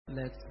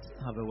Let's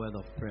have a word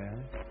of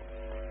prayer.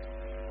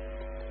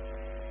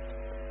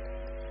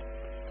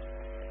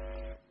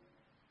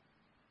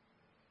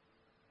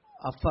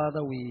 Our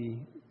Father, we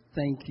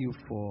thank you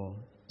for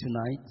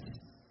tonight.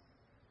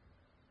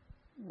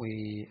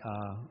 We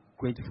are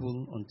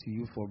grateful unto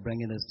you for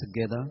bringing us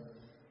together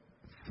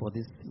for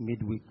this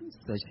midweek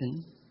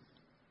session.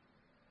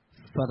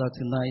 Father,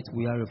 tonight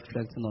we are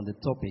reflecting on the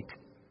topic,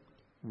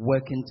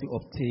 working to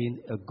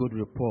obtain a good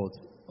report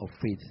of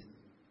faith.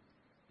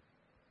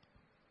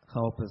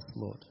 Help us,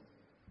 Lord.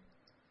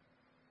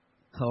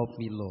 Help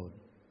me, Lord.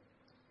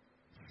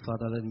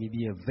 Father, let me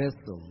be a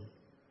vessel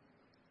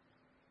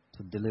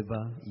to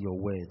deliver your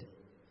word,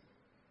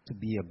 to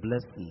be a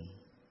blessing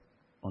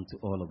unto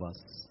all of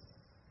us.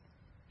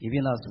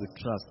 Even as we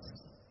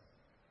trust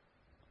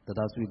that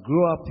as we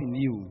grow up in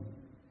you,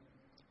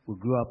 we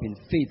grow up in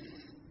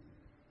faith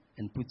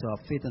and put our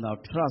faith and our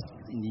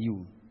trust in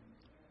you,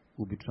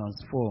 we'll be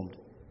transformed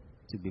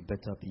to be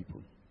better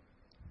people.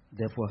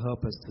 Therefore,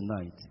 help us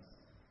tonight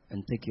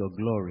and take your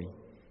glory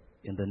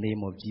in the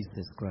name of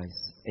Jesus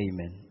Christ.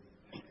 Amen.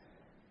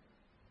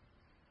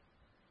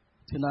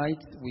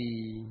 Tonight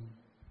we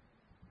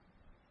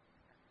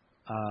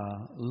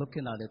are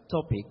looking at a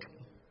topic,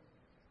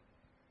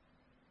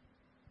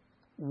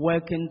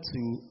 working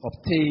to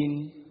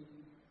obtain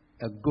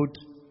a good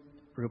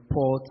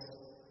report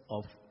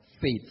of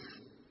faith.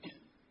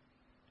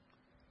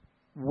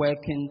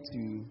 Working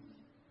to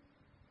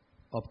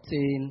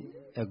obtain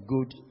a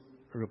good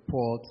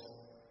report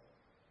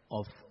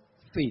of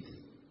faith.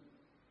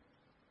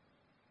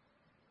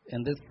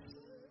 In this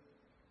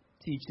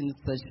teaching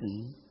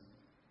session,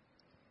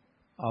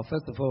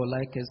 first of all, I'd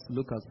like us to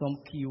look at some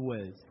key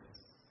words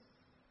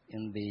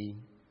in the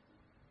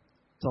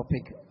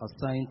topic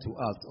assigned to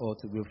us or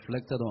to be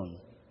reflected on.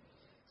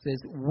 It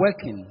says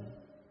working,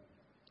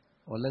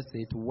 or let's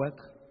say to work,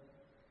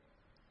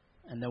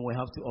 and then we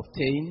have to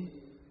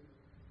obtain,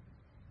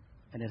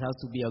 and it has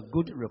to be a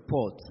good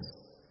report,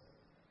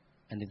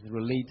 and it's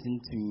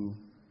relating to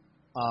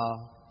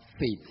our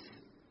faith.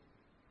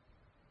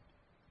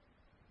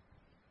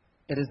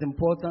 It is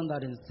important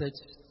that in such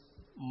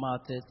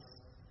matters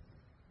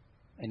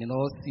and in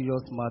all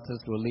serious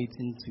matters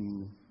relating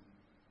to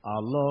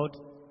our Lord,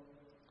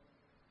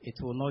 it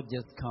will not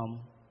just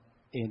come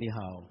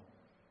anyhow.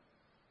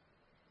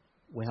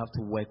 We have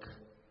to work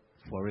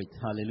for it.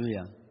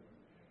 Hallelujah.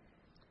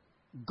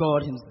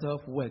 God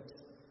himself worked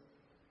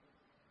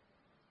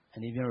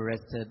and even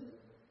rested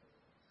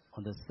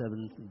on the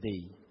seventh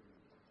day.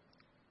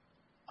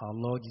 Our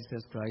Lord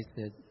Jesus Christ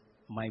said,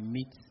 my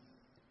meat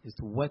is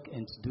to work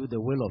and to do the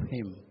will of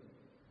him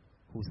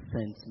who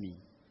sent me.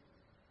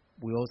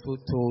 We also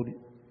told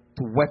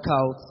to work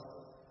out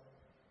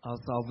our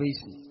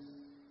salvation.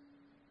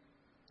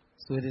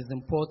 So it is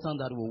important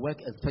that we work,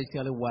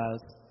 especially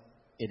whilst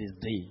it is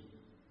day.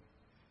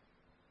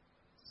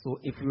 So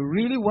if we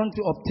really want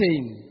to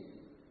obtain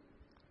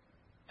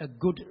a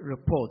good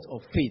report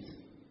of faith,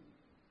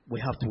 we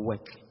have to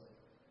work.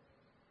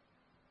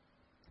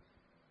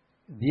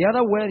 The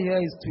other word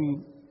here is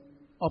to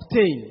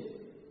obtain.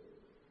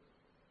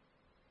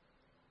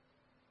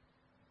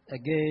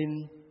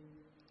 Again,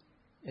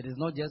 it is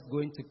not just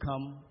going to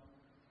come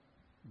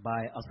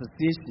by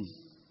association.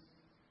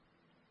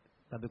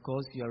 That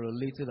because you are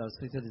related or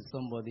associated with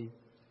somebody,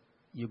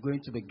 you're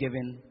going to be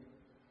given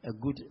a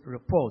good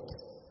report.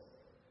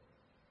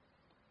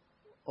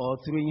 Or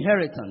through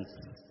inheritance.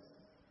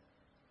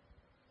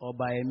 Or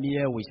by a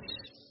mere wish.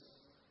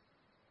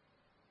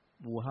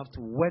 We will have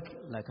to work,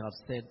 like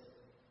I've said,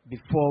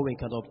 before we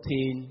can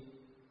obtain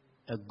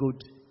a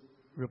good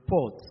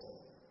report.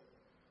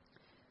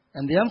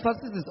 And the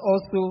emphasis is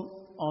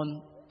also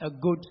on a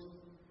good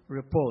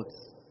report.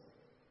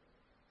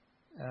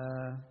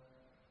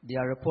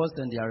 There are reports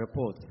and there are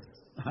reports.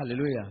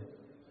 Hallelujah.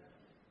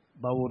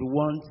 But we would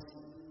want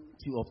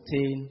to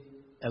obtain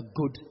a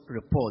good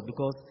report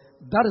because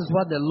that is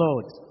what the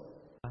Lord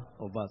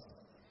of us.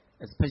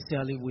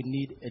 Especially we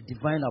need a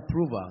divine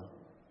approval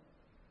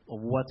of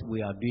what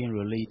we are doing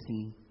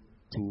relating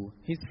to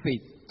his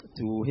faith,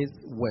 to his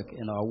work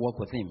and our work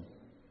with him.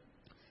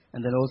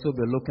 And then also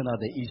be looking at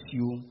the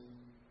issue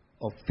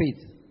of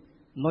faith,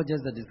 not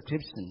just the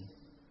description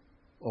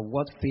of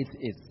what faith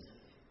is,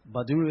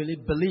 but do we really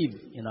believe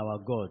in our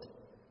God?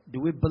 Do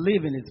we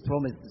believe in his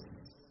promises?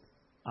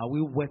 Are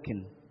we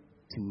working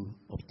to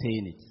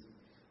obtain it?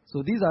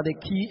 So these are the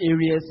key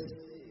areas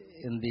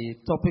in the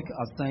topic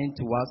assigned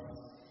to us.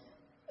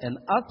 And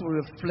as we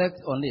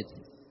reflect on it,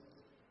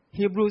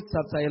 Hebrews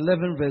chapter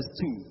 11 verse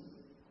 2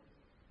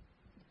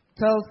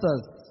 tells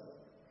us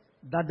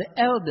that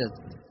the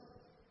elders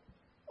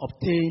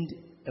obtained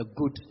a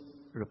good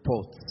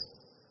report.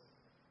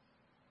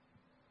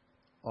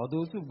 Or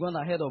those who've gone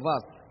ahead of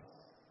us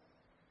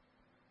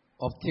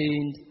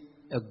obtained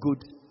a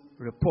good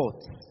report.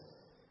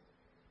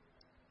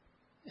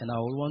 And I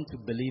would want to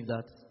believe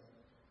that.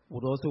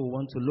 Would also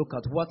want to look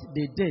at what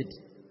they did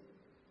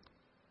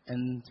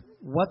and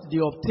what they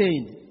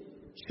obtained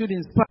should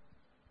inspire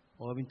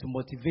or even to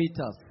motivate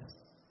us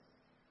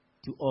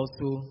to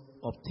also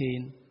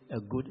obtain a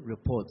good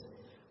report.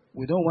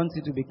 We don't want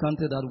it to be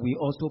counted that we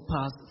also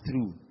pass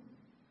through.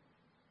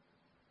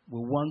 We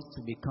want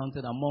to be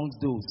counted amongst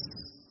those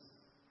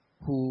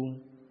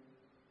who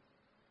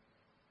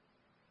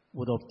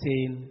would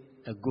obtain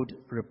a good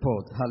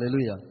report.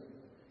 Hallelujah.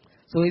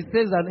 So it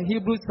says that in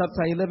Hebrews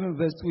chapter 11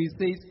 verse 2, it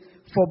says,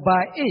 "For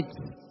by it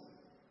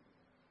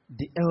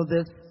the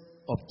elders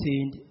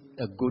obtained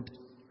a good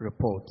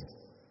report."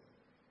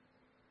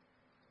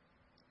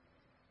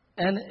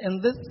 And in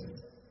this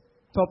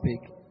topic,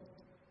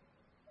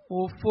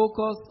 we'll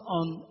focus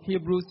on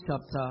Hebrews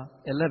chapter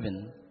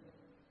 11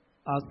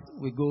 as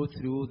we go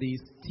through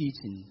this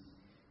teaching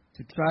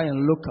to try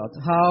and look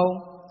at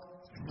how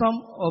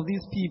some of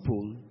these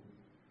people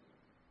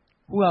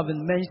who have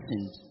been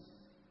mentioned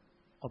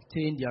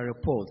obtained their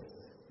reports.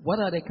 What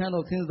are the kind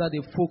of things that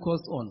they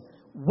focused on?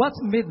 What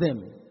made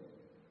them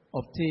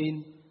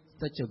obtain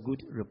such a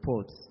good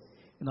report?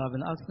 You know, I've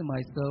been asking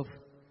myself,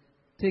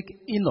 take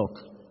Enoch.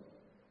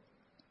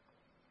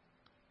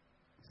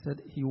 He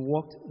said he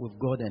walked with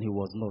God and he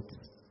was not.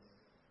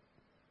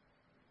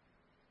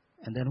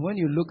 And then when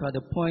you look at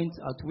the point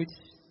at which,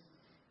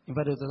 in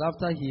fact, it was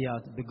after he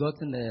had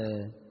begotten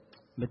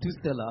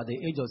Methuselah at the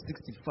age of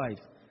 65,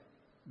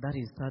 that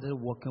he started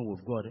walking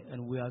with God.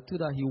 And we are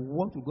told that he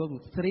walked with God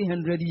for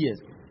 300 years.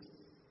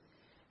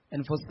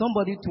 And for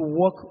somebody to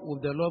walk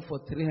with the Lord for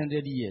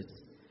 300 years,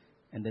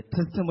 and the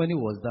testimony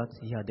was that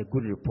he had a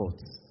good report,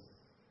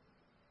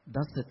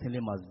 that certainly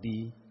must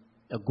be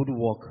a good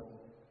walk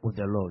with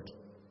the Lord.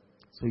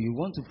 So you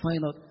want to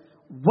find out,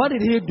 what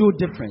did he do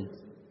different?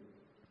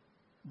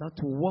 That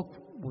to walk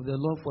with the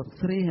Lord for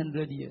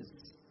 300 years.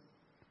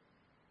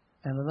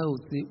 And another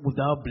would say,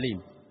 without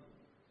blame.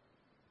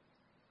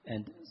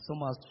 And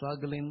some are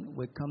struggling.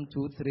 We come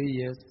 2-3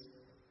 years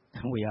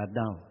and we are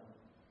down.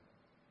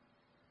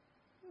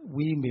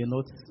 We may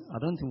not, I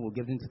don't think we'll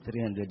get into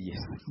 300 years.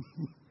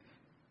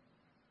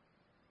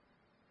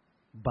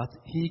 But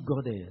he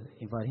got there.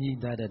 In fact, he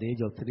died at the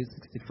age of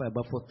 365.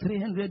 But for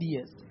 300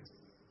 years,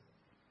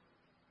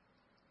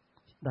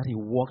 that he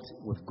walked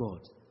with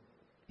God,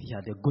 he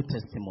had a good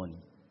testimony.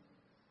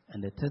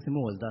 And the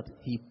testimony was that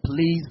he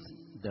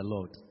pleased the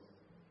Lord.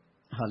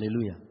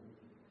 Hallelujah.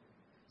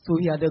 So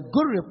he had a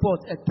good report,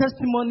 a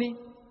testimony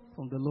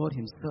from the Lord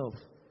himself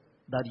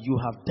that you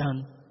have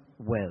done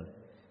well.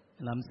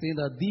 And I'm saying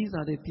that these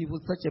are the people,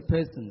 such a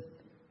person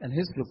and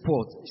his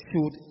report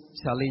should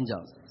challenge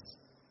us.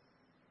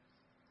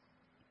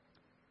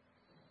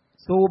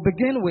 So we'll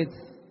begin with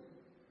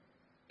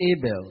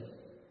Abel.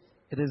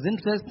 It is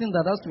interesting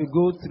that as we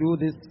go through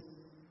this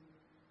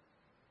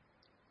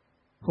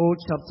whole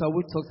chapter,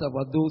 which talks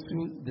about those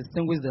who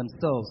distinguish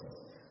themselves,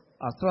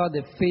 as far as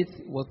the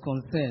faith was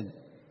concerned,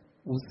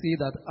 we'll see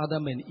that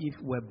Adam and Eve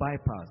were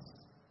bypassed.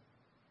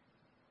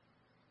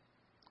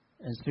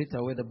 And straight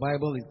away, the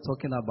Bible is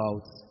talking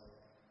about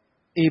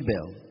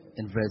Abel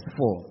in verse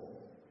 4.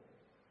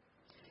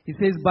 It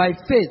says, "By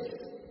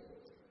faith,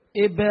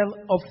 Abel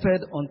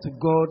offered unto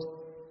God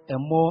a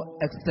more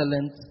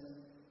excellent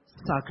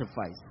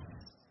sacrifice,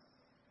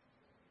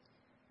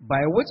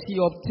 by which he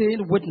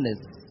obtained witness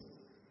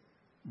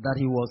that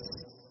he was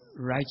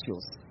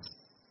righteous,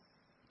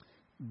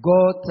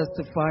 God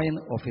testifying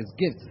of his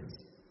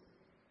gifts,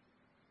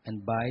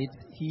 and by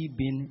it he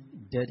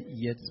being dead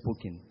yet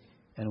spoken."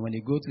 And when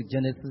you go to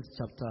Genesis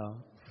chapter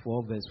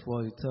 4 verse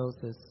 4, it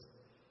tells us,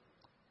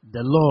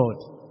 the Lord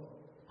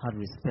had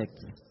respect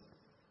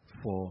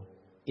for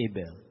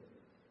Abel.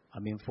 I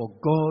mean, for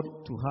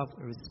God to have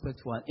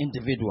respect for an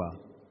individual,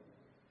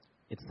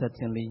 it's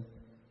certainly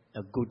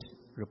a good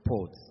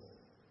report.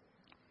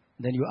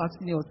 Then you're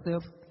asking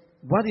yourself,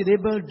 what did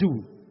Abel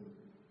do?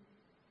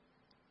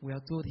 We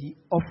are told he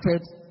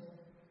offered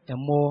a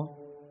more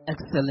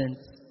excellent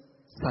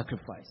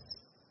sacrifice.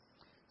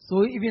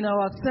 So even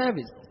our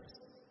service,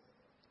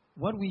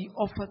 what we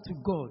offer to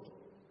God,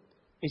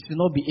 it should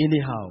not be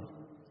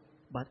anyhow,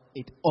 but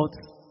it ought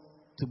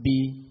to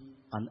be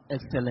an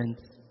excellent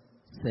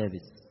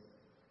service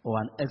or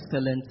an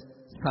excellent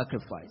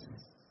sacrifice.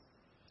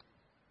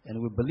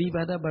 And we believe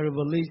either by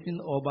revelation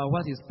or by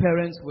what his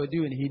parents were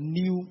doing, he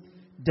knew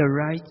the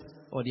right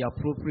or the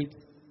appropriate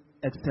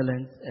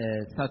excellent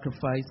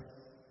sacrifice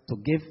to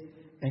give,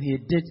 and he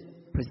did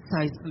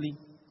precisely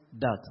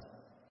that.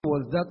 It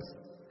was that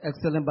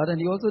excellent, but then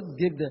he also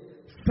gave the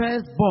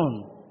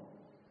firstborn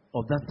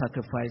of that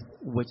sacrifice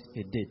which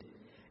he did.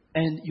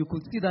 And you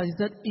could see that he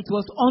said it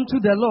was unto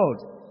the Lord.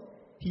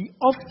 He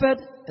offered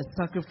a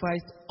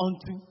sacrifice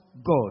unto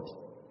God.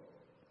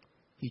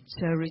 He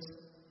cherished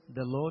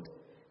the Lord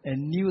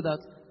and knew that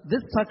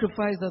this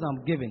sacrifice that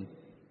I'm giving,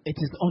 it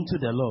is unto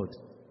the Lord.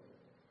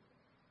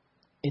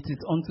 It is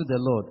unto the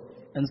Lord.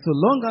 And so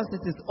long as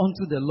it is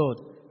unto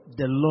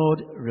the Lord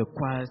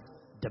requires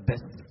the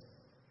best.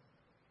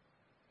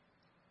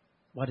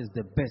 What is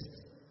the best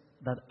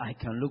that I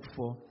can look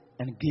for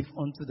and give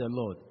unto the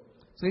Lord?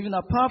 So even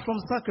apart from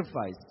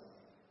sacrifice,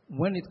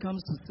 when it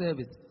comes to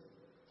service,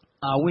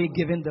 are we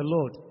giving the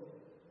Lord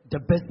the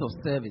best of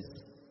service?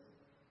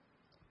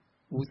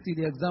 We see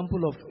the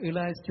example of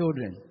Eli's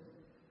children.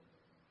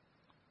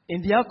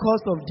 In their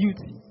course of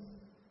duty,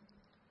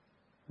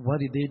 what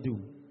did they do?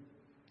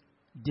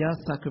 Their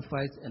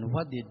sacrifice and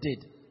what they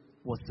did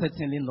was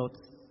certainly not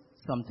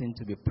something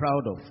to be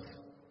proud of.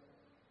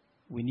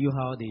 We knew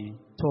how they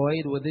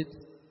toyed with it,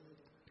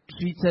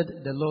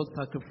 treated the Lord's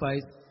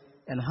sacrifice,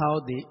 and how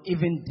they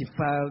even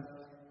defiled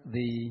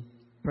the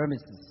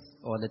premises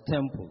or the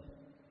temple.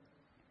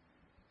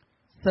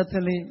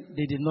 Certainly,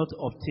 they did not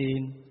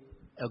obtain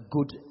a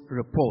good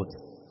report,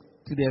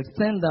 to the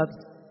extent that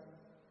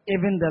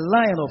even the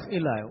line of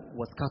Eli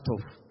was cut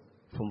off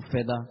from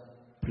further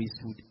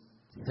priesthood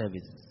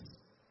services.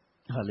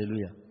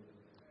 Hallelujah.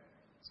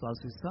 So as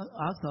we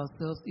ask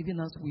ourselves, even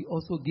as we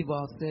also give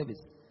our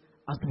service,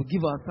 as we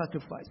give our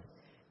sacrifice,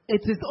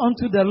 it is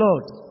unto the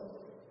Lord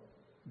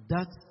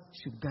that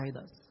should guide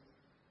us.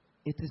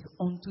 It is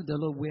unto the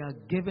Lord. We are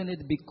giving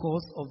it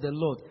because of the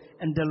Lord,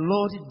 and the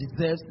Lord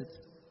deserves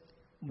it.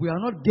 We are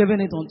not giving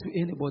it unto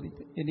anybody,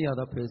 any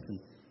other person,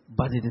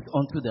 but it is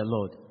unto the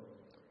Lord.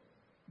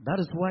 That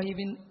is why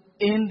even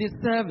in the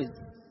service,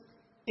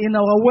 in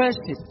our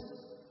worship,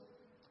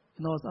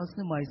 and I was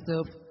asking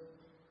myself,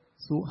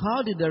 so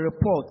how did the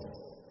report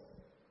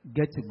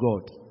get to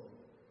God?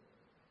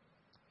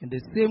 In the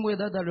same way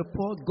that the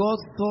report, God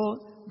saw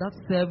that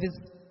service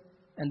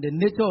and the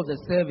nature of the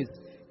service.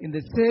 In the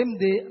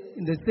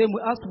same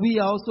way as we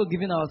are also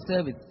giving our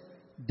service,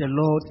 the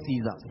Lord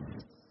sees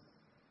us.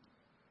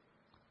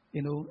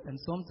 And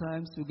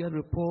sometimes you get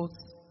reports,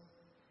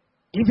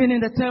 even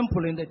in the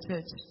temple, in the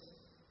church,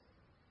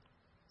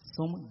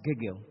 some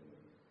giggle.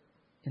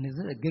 And is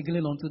it a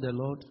giggling unto the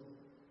Lord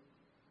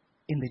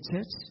in the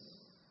church?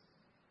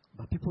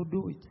 But people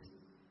do it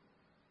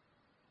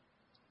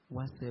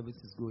while service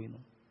is going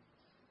on.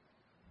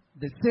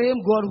 The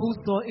same God who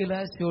saw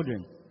Eli's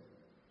children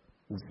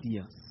will see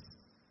us.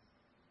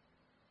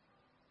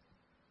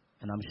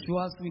 And I'm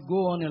sure as we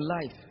go on in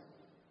life,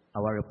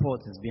 our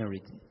report is being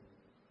written.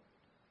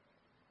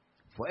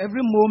 For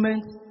every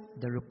moment,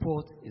 the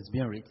report is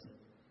being written.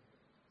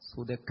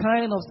 So the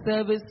kind of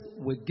service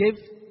we give,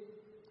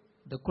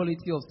 the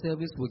quality of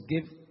service we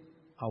give,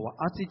 our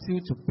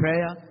attitude to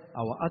prayer,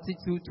 our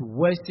attitude to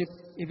worship,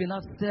 even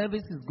as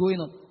service is going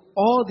on,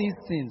 all these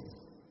things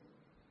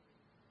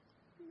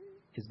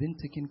is being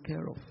taken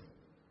care of.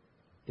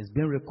 It's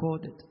being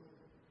recorded.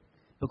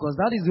 Because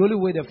that is the only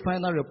way the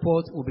final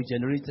report will be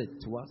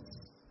generated to us.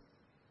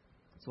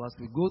 So as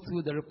we go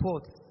through the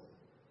report,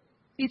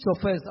 each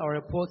of us, our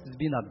report is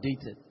being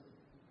updated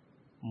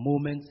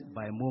moment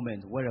by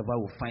moment, wherever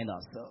we find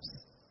ourselves.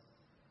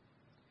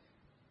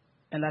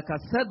 And like I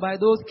said, by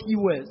those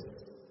keywords,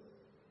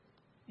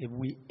 if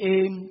we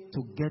aim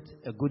to get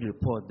a good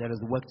report, there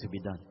is work to be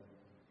done.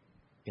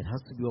 It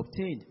has to be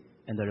obtained,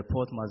 and the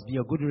report must be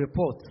a good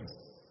report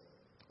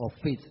of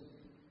faith.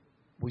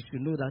 We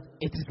should know that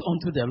it is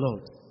unto the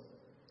Lord.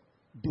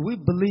 Do we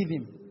believe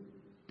Him?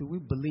 Do we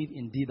believe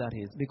indeed that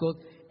He is? Because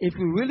if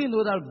we really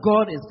know that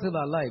God is still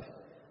alive,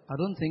 I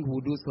don't think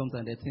we'll do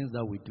sometimes the things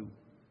that we do.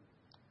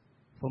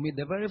 For me,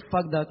 the very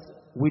fact that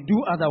we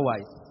do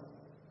otherwise,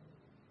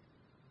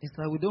 it's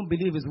like we don't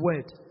believe His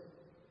word,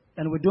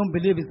 and we don't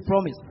believe His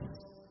promise.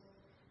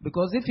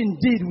 Because if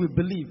indeed we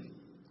believe,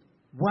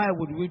 why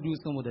would we do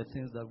some of the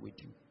things that we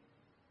do?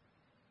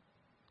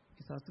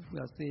 It's as if we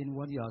are saying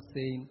what you are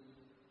saying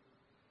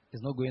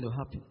is not going to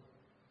happen.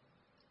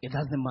 It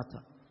doesn't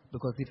matter.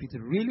 Because if it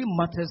really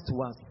matters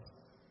to us,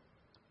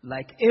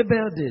 like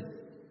Abel did,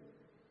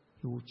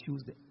 he will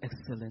choose the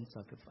excellent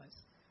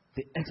sacrifice,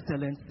 the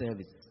excellent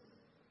service.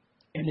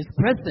 In His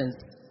presence,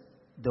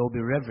 there will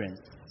be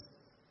reverence.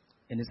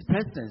 In His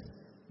presence,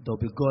 there will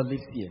be godly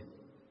fear.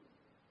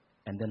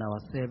 And then our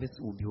service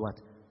will be what?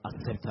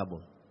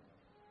 Acceptable.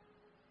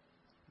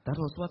 That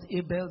was what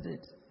Abel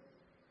did.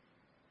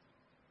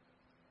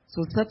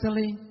 So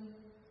certainly,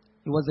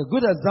 it was a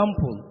good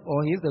example,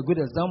 or he is a good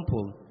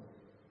example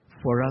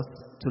for us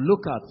to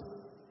look at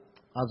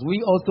as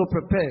we also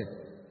prepare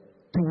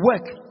to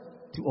work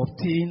to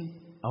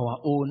obtain our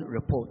own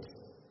report.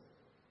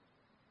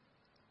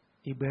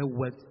 Abel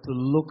worked to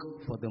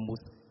look for the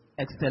most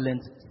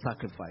excellent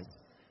sacrifice.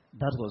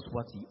 That was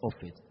what he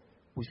offered.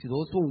 We should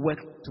also work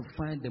to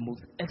find the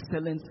most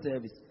excellent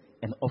service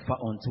and offer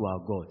unto our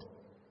God.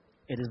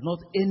 It is not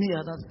any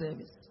other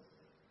service.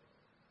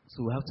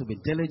 So we have to be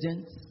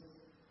diligent,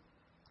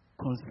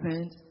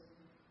 concerned.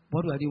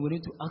 What we are doing, we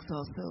need to ask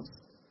ourselves,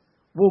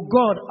 will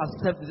God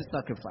accept this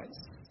sacrifice?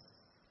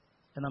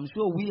 And I'm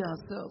sure we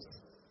ourselves,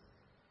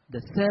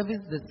 the service,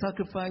 the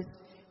sacrifice,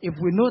 if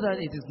we know that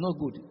it is not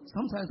good,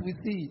 sometimes we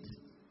see it.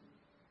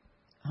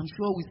 I'm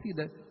sure we see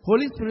that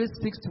Holy Spirit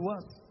speaks to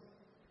us.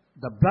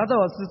 The brother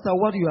or sister,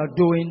 what you are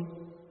doing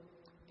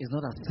is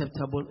not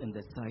acceptable in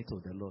the sight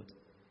of the Lord.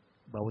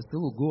 But we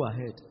still will go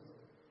ahead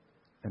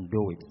and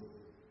do it.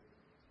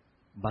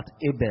 But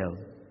Abel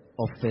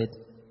offered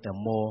a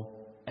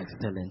more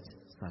excellent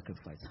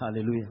sacrifice.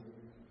 Hallelujah.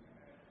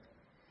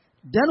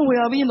 Then we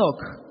have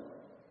Enoch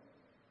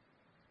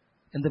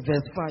in the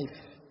verse 5.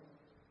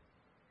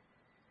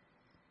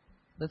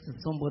 This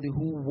is somebody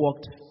who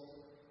walked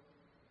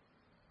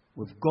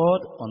with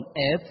God on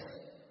earth,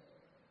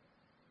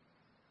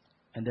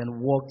 and then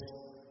walked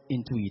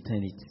into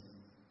eternity.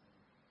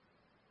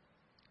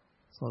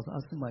 So I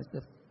was asking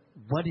myself,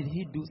 what did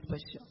he do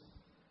special?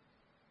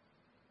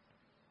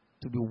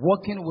 To be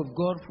walking with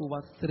God for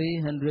over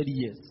 300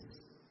 years,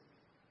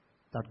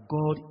 that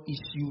God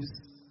issues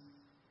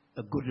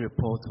a good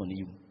report on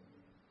you.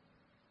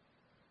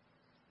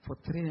 For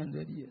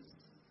 300 years.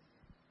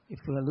 If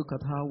we look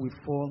at how we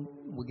fall,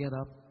 we get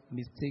up,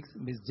 mistakes,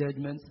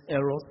 misjudgments,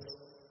 errors,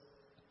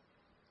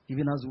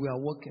 even as we are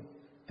walking.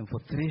 And for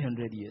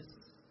 300 years,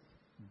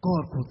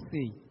 God could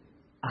say,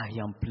 I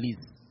am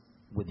pleased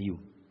with you.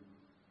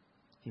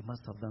 He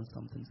must have done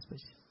something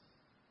special.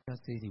 God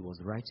said he was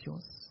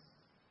righteous.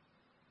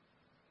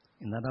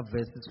 In other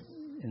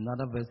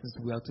verses,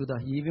 we are told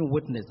that he even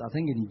witnessed, I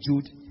think in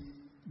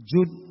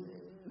Jude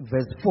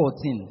verse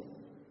 14.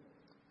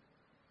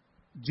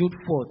 Jude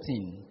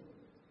 14.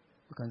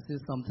 You can say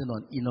something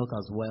on Enoch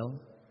as well.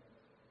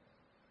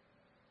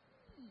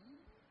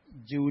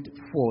 Jude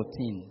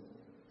 14.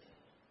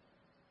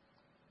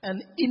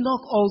 And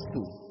Enoch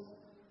also,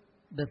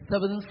 the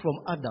seventh from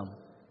Adam,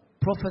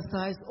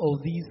 prophesies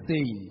of these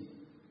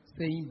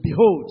saying,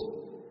 Behold,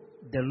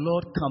 the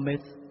Lord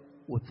cometh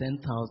with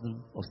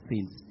 10,000 of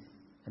saints.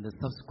 And the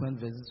subsequent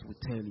verses will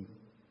tell you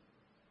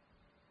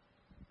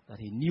that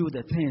he knew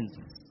the things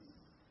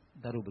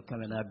that will be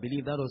coming. I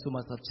believe that also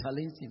must have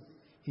challenged him.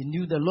 He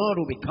knew the Lord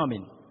will be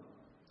coming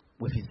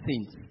with his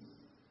saints.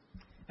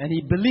 And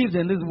he believed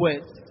in these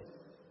words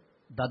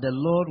that the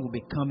Lord will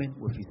be coming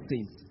with his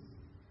saints.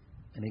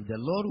 And if the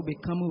Lord will be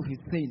coming with his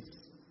saints,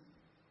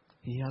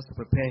 he has to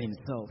prepare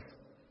himself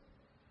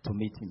to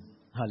meet him.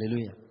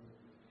 Hallelujah.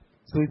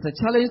 So it's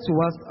a challenge to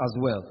us as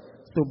well.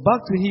 So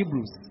back to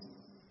Hebrews.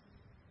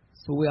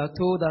 So we are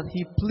told that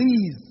he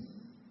pleased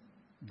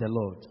the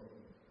Lord.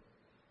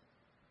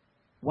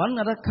 One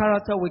other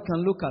character we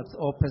can look at,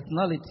 or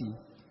personality,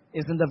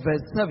 is in the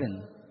verse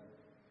 7,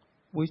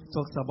 which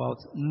talks about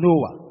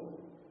Noah.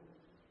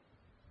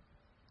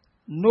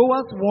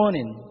 Noah's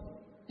warning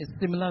is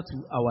similar to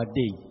our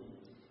day.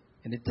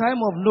 In the time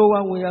of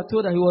Noah, we are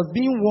told that he was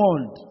being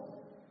warned.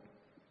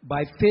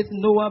 By faith,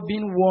 Noah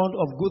being warned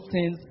of good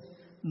things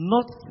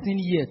not seen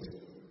yet,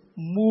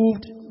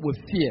 moved with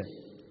fear,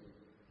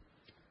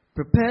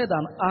 prepared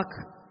an ark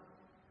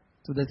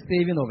to the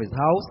saving of his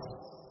house,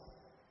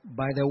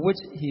 by the which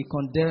he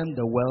condemned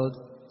the world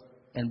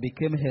and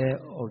became heir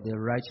of the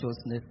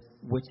righteousness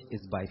which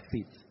is by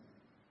faith.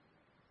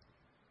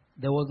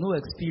 There was no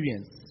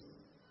experience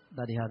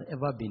that he had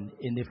ever been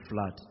in a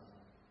flood,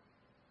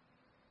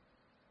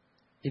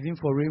 even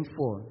for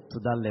rainfall to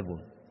that level.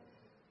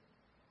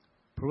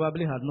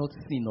 Probably had not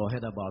seen or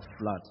heard about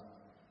flood,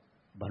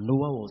 but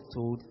Noah was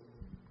told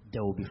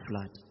there will be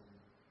flood.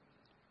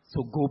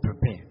 So go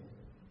prepare.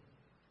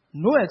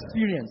 No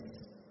experience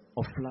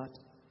of flood.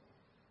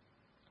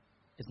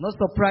 It's not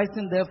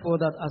surprising, therefore,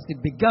 that as he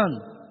began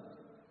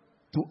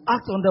to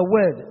act on the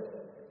word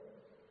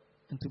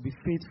and to be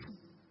faithful,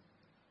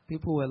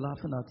 people were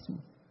laughing at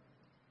him.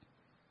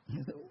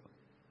 He said,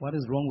 what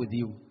is wrong with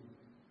you?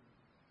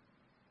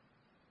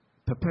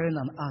 Preparing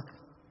an ark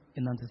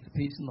in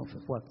anticipation of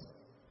what?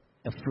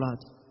 A flood.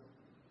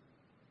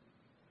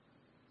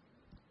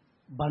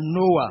 But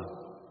Noah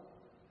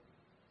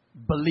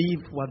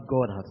believed what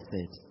God had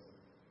said.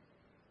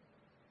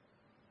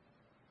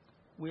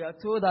 We are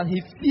told that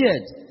he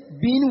feared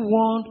being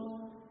warned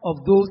of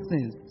those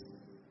things.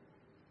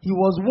 He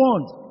was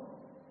warned,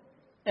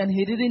 and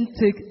he didn't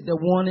take the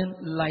warning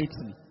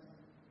lightly.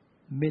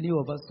 Many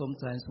of us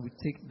sometimes we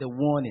take the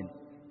warning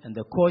and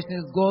the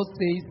cautions. God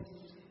says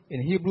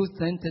in Hebrews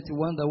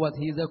 10:31 that what?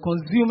 He is a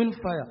consuming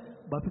fire.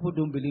 But people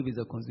don't believe he's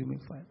a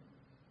consuming fire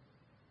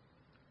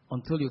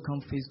until you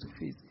come face to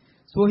face.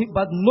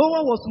 But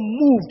Noah was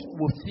moved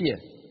with fear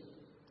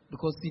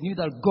because he knew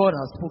that God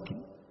has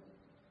spoken.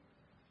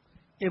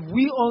 If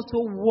we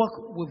also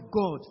walk with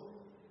God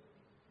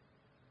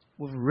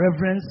with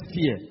reverence,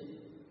 fear,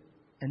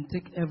 and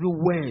take every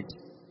word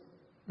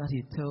that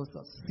he tells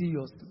us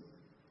seriously,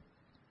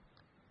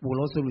 we'll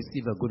also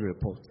receive a good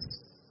report.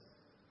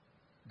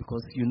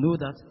 Because you know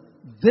that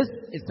this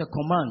is a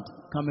command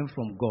coming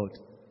from God.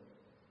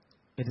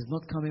 It is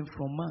not coming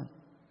from man.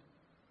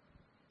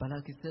 But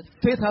like he said,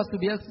 faith has to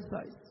be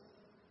exercised.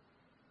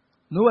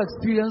 No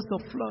experience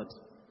of flood.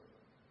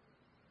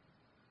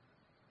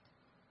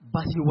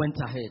 But he went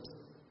ahead.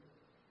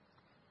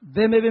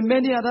 There may be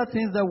many other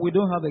things that we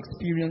don't have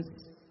experience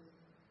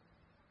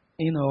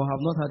in or have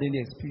not had any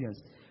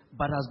experience.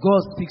 But as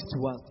God speaks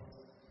to us,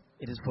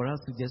 it is for us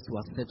to just to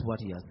accept what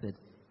he has said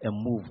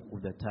and move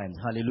with the times.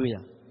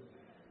 Hallelujah.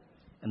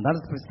 And that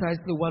is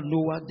precisely what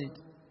Noah did.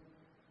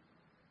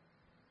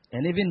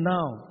 And even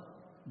now,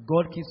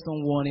 God keeps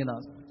on warning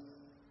us.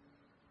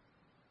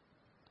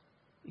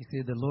 He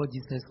said the Lord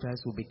Jesus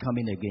Christ will be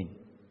coming again.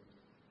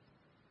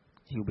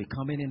 He will be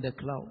coming in the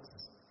clouds.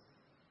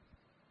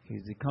 He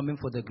will be coming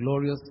for the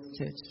glorious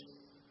church.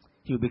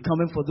 He will be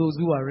coming for those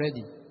who are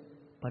ready.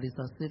 But it's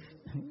as if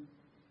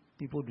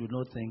people do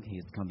not think he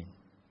is coming.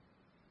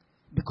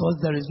 Because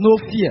there is no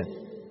fear.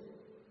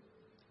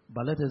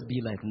 But let us be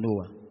like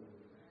Noah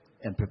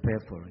and prepare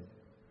for it.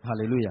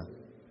 Hallelujah.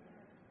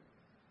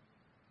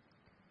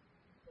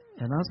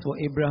 And as for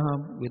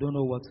Abraham, we don't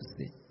know what to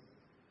say.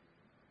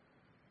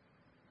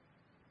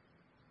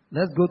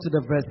 Let's go to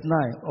the verse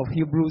 9 of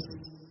Hebrews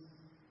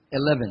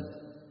 11.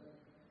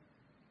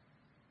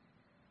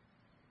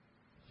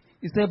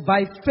 He said,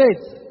 by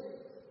faith,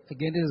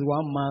 again, this is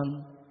one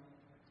man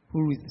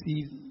who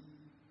received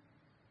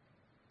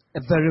a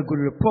very good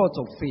report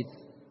of faith,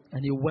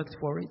 and he worked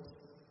for it.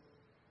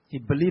 He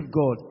believed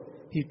God.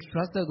 He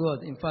trusted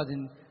God. In fact,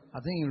 I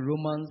think in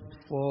Romans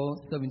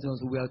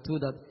 4:17, we are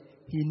told that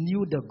he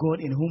knew the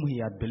God in whom he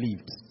had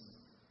believed.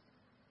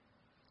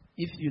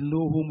 If you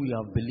know whom you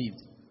have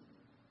believed,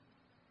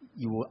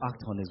 you will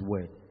act on his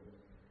word.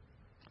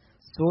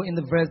 So in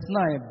the verse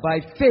 9, by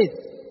faith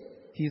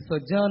he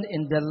sojourned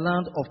in the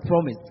land of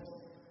promise,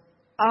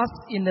 as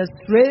in a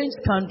strange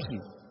country,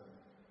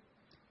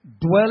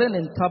 dwelling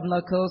in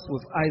tabernacles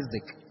with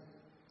Isaac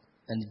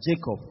and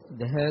Jacob,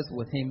 the heirs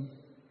with him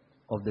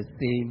of the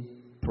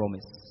same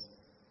promise.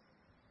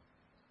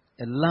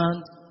 A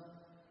land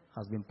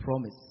has been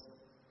promised,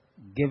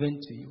 given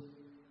to you,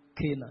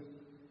 Canaan.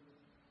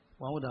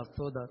 One would have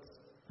thought that,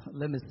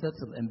 let me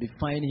settle and be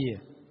fine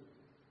here.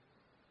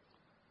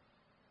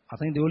 I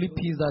think the only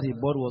peace that he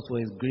bought was for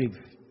his grave.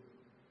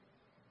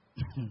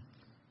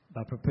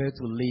 But prepared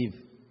to live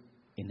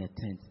in a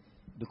tent,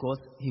 because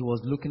he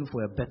was looking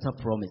for a better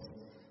promise.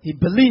 He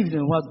believed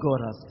in what God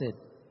has said,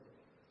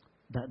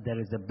 that there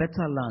is a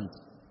better land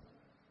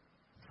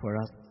for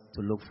us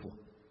to look for.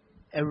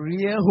 A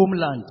real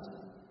homeland,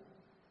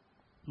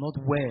 not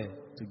where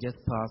to just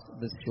pass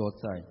this short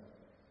time.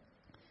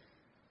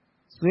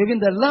 So even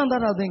the land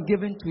that has been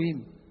given to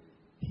him,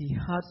 he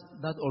had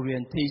that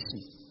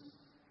orientation.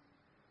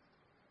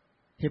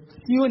 He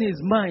knew in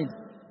his mind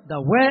that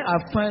where I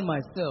find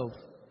myself,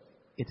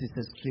 it is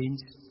a strange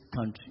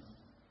country.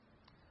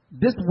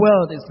 This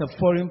world is a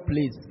foreign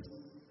place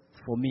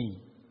for me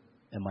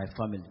and my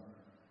family.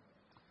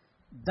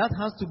 That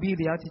has to be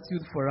the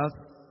attitude for us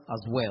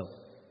as well,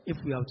 if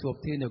we have to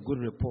obtain a good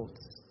report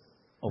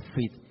of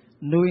faith,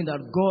 knowing that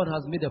God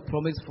has made a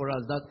promise for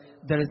us that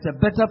there is a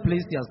better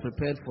place He has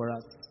prepared for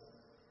us.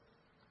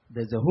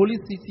 There's a holy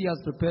city He has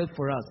prepared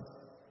for us.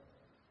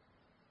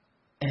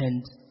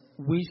 And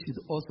we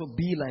should also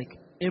be like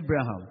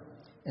Abraham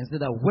and say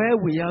that where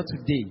we are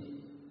today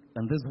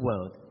in this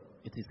world,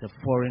 it is a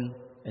foreign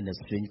and a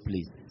strange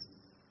place.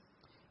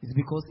 It's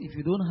because if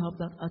you don't have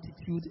that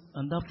attitude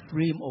and that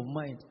frame of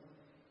mind,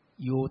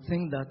 you will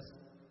think that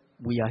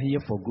we are here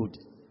for good.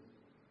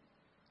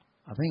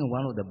 I think in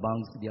one of the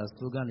banks, their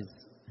slogan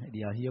is,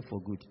 they are here for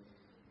good.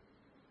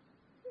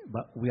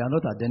 But we are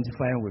not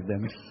identifying with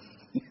them.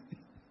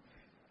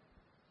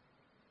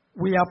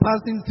 We are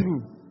passing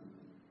through.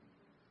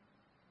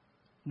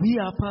 We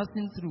are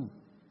passing through.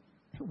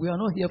 We are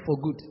not here for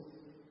good.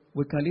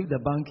 We can leave the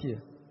bank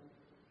here.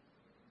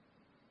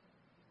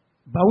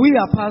 But we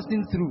are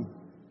passing through.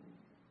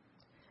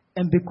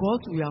 And because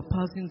we are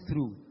passing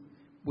through,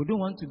 we don't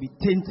want to be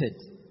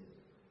tainted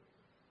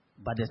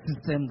by the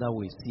system that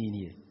we've seen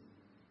here.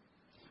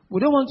 We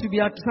don't want to be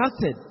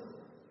attracted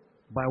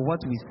by what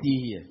we see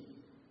here.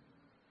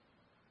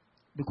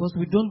 Because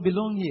we don't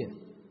belong here.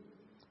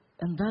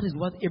 And that is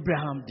what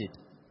Abraham did.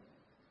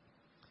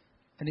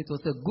 And it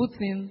was a good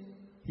thing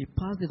he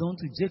passed it on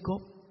to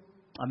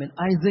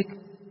Isaac,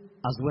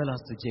 as well as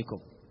to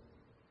Jacob.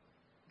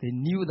 They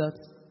knew that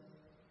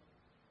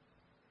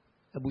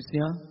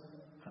Abusia,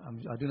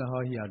 I don't know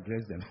how he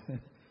addressed them.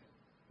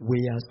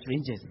 We are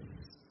strangers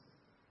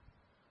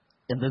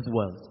in this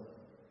world.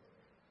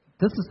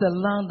 This is the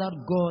land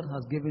that God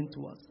has given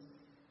to us.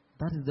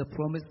 That is the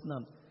promised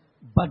land.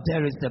 But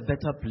there is a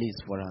better place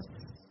for us.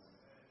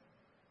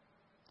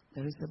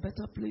 There is a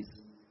better place.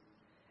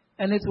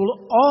 And it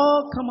will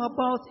all come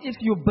about if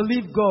you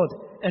believe God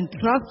and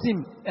trust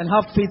Him and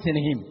have faith in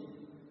Him.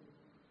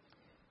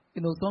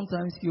 You know,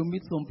 sometimes you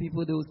meet some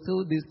people, they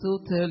still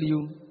tell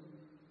you,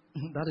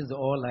 that is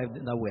all life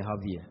that we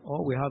have here.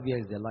 All we have here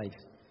is the life.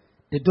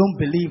 They don't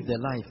believe the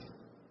life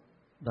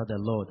that the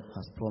Lord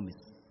has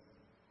promised.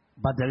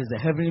 But there is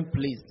a heavenly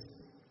place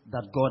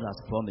that God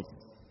has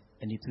promised.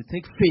 And it will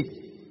take faith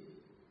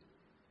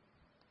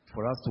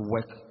for us to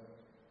work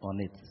on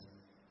it.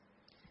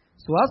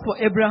 So as for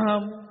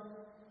Abraham,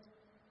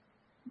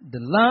 the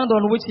land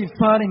on which he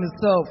found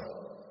himself,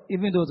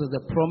 even though it was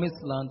a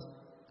promised land,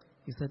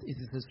 he said it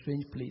is a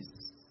strange place.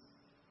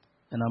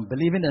 And I'm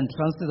believing and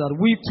trusting that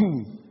we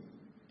too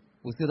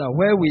will say that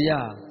where we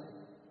are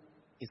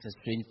is a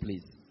strange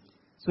place.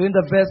 So in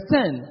the verse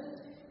 10,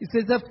 it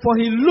says that for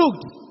he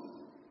looked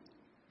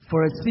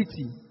for a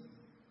city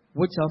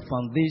which has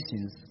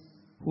foundations,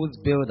 whose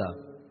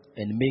builder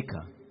and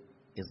maker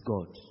is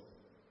God.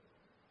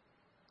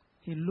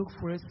 He looked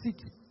for a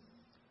city.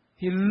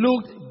 He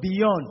looked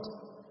beyond.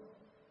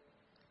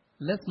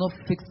 Let's not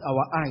fix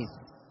our eyes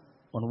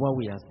on what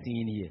we are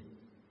seeing here,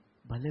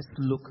 but let's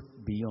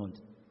look beyond.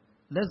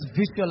 Let's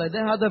visualize. They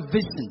had a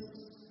vision.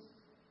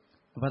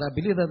 But I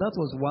believe that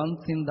was one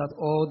thing that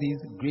all these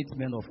great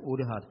men of old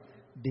had.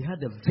 They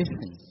had a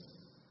vision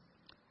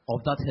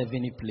of that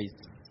heavenly place.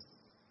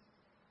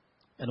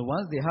 And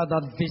once they had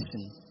that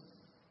vision,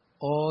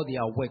 all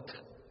their work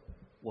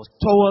was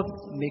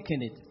towards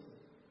making it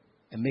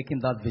and making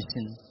that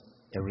vision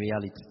a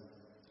reality.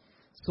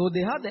 So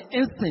they had the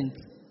instinct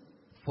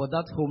for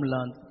that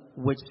homeland,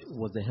 which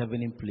was the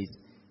heavenly place.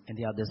 And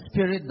they had the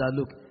spirit that,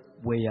 look,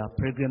 we are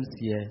pilgrims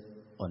here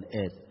on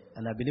earth.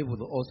 And I believe we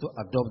will also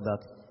adopt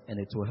that, and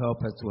it will help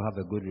us to have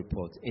a good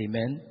report.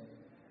 Amen.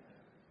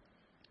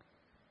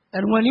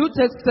 And when you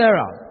take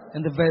Sarah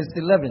in the verse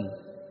 11,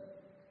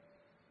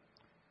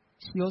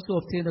 she also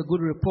obtained a good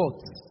report.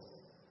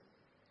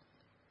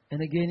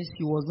 And again,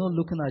 she was not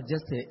looking at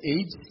just her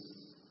age,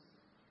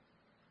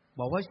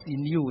 but what she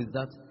knew is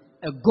that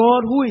a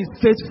God who is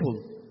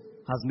faithful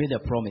has made a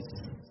promise.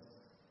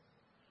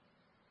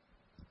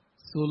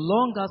 So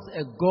long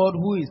as a God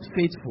who is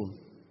faithful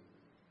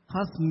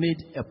has made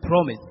a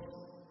promise,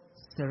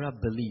 Sarah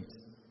believed.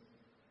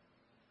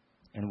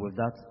 And with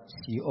that,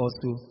 she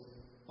also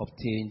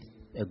obtained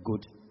a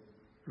good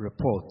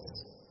report.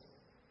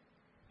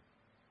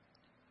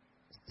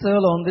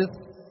 Still on this,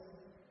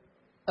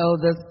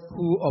 elders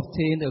who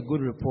obtained a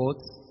good report,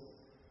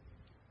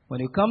 when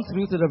you come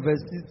through to the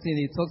verse 16,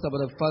 it talks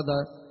about the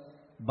father,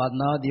 but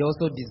now they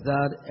also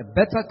desired a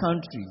better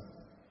country,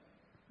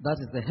 that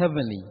is the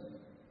heavenly,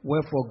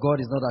 wherefore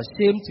God is not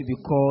ashamed to be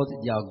called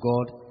their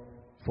God,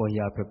 for he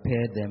hath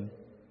prepared them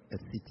a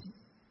city.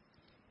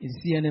 You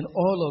see, and in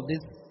all of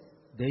this,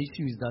 the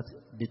issue is that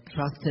they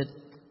trusted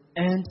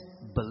and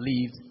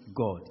believed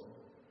God.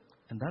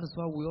 And that is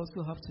what we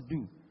also have to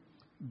do.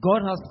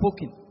 God has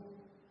spoken.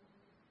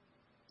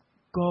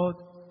 God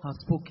has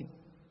spoken.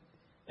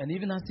 And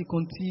even as he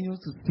continues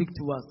to speak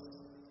to us,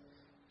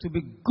 to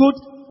be good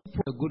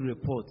for a good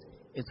report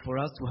is for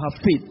us to have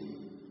faith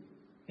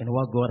in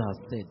what God has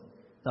said.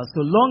 That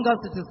so long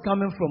as it is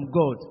coming from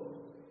God,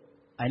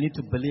 I need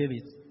to believe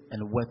it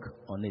and work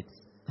on it.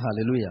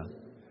 Hallelujah.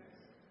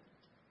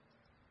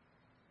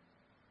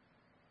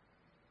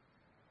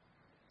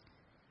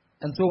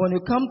 And so when you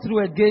come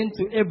through again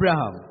to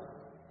Abraham,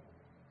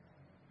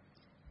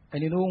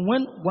 and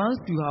once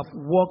you have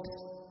walked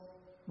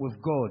with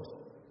God,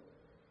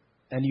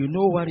 and you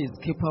know what He's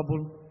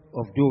capable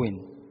of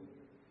doing,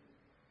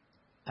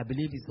 I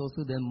believe it's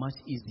also then much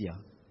easier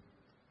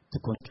to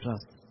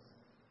contrast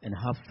and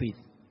have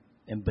faith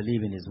and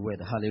believe in His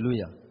word.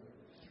 Hallelujah.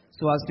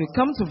 So as we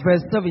come to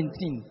verse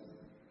 17,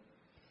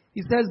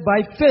 he says,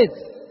 by faith,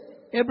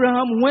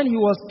 Abraham, when he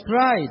was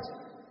tried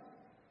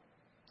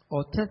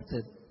or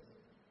tested,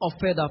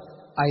 offered up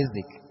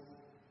Isaac.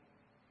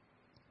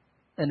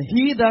 And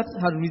he that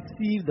had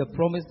received the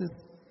promises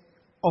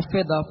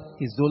offered up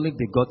his only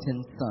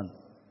begotten son.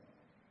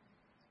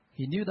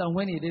 He knew that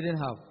when he didn't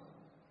have,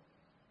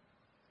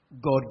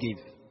 God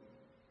gave.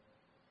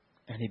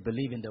 And he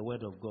believed in the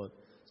word of God.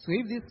 So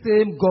if this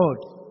same God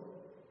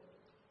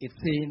is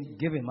saying,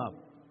 give him up,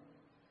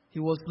 he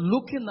was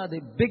looking at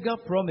a bigger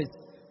promise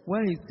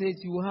where he says,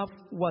 you have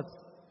what?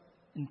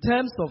 In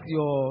terms of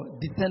your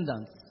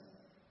descendants,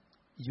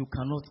 you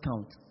cannot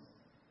count.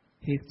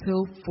 He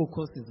still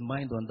focused his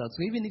mind on that.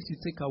 So even if you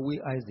take away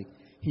Isaac,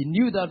 he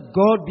knew that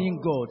God being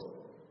God,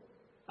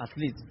 at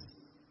least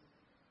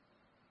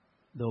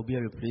there will be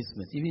a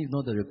replacement. Even if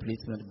not the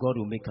replacement, God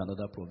will make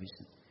another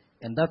provision.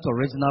 And that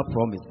original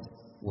promise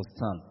will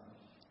stand.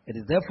 It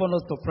is therefore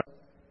not surprising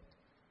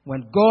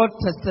when God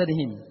tested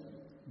him,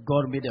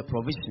 God made a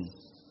provision.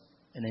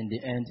 And in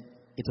the end,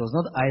 it was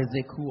not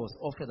Isaac who was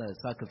offered as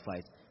a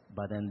sacrifice,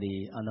 but then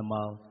the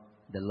animal,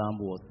 the lamb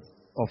was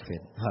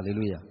offered.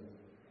 Hallelujah.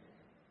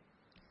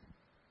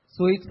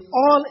 So it's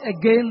all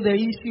again the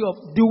issue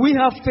of, do we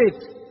have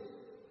faith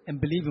and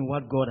believe in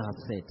what God has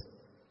said?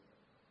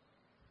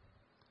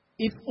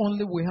 If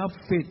only we have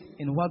faith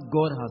in what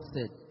God has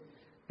said,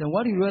 then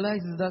what you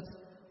realize is that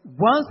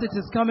once it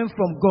is coming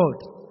from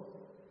God,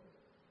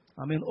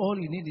 all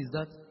you need is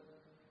that,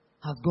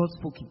 has God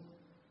spoken?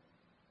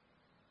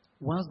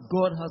 Once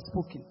God has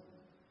spoken,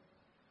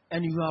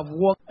 and you have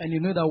walked, and you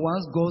know that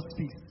once God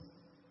speaks,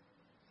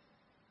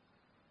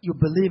 you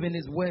believe in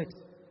His word,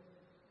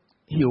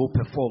 He will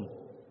perform.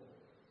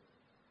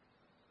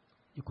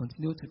 You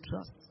continue to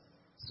trust.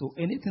 So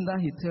anything that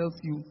He tells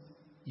you,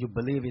 you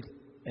believe it,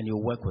 and you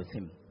work with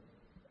Him.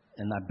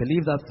 And I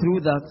believe that through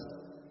that,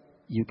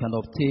 you can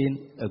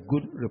obtain a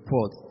good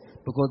report.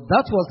 Because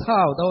that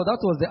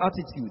was the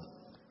attitude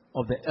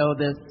of the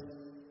elders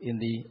in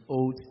the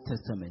Old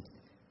Testament.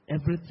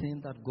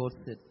 Everything that God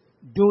said,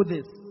 do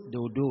this, they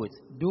will do it.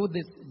 Do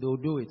this, they will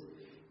do it.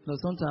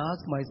 Sometimes I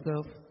ask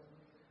myself,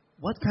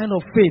 what kind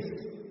of faith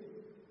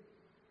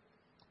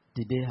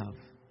did they have?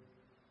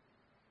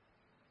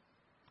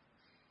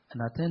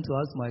 And I tend to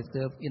ask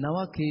myself, in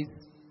our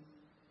case,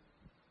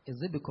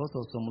 is it because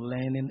of some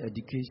learning,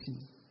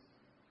 education?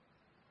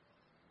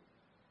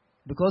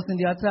 Because in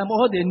their time,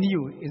 all they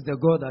knew is the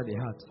God that they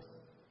had.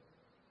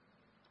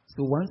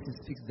 So once He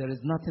speaks, there is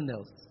nothing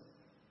else.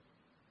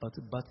 But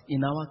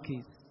in our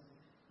case,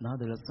 now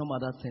there are some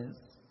other things.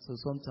 So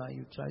sometimes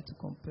you try to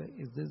compare,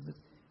 is this?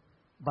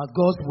 But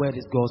God's word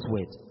is God's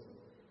word.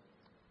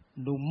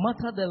 No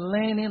matter the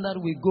learning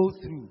that we go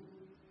through,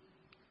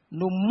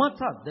 No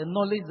matter the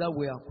knowledge that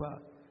we acquire,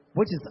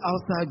 which is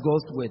outside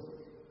God's word,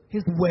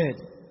 His word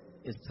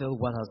is still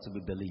what has to be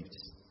believed.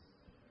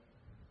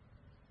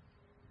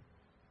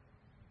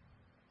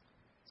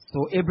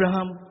 So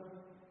Abraham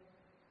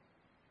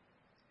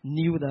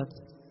knew that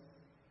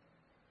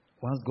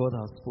once God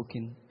has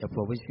spoken, a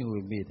provision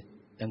will be made.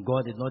 And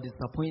God did not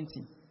disappoint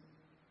him.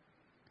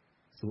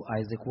 So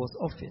Isaac was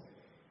offered.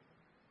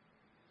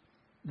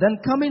 Then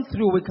coming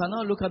through, we can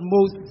now look at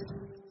Moses,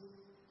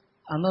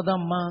 another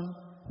man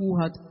who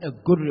had a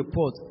good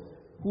report,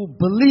 who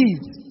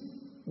believed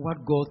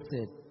what God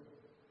said.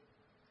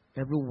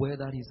 Every word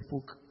that he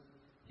spoke,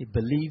 he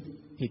believed,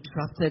 he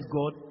trusted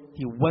God,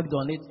 he worked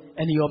on it,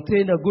 and he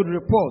obtained a good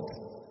report.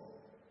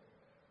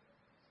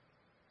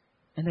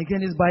 And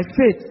again, it's by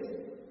faith.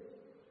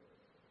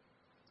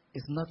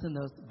 It's nothing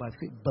else by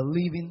faith,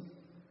 believing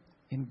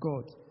in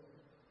God.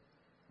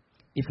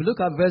 If you look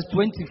at verse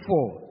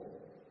 24,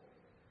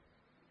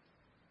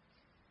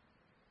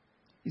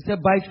 he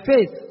said, by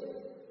faith,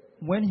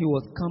 when he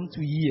was come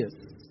to years,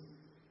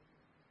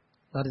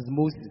 that is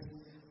Moses,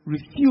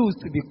 refused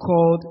to be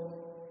called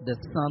the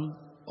son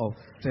of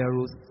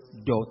Pharaoh's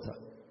daughter.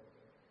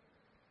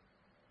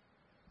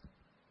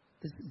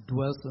 This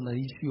dwells on the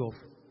issue of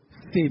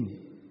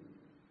fame.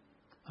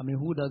 I mean,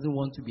 who doesn't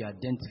want to be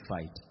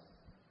identified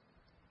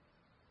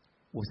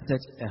with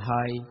such a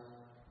high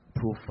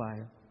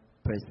profile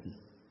person?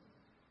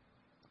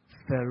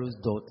 Pharaoh's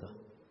daughter.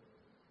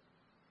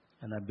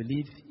 And I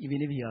believe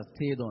even if he has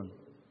stayed on,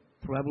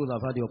 probably would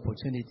have had the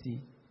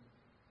opportunity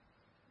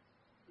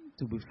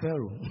to be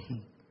Pharaoh.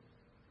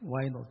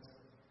 Why not?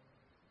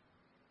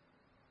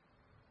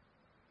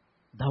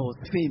 That was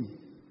fame.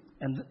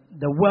 And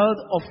the world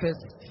offers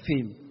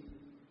fame.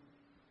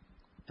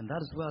 And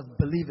that is why as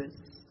believers,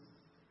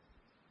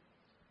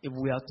 if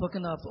we are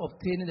talking about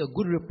obtaining a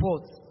good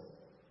report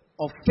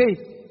of faith,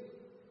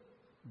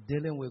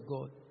 dealing with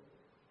God,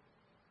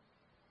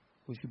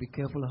 we should be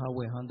careful how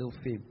we handle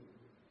fame.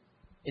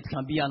 It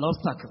can be an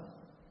obstacle.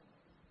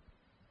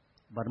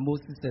 But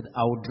Moses said,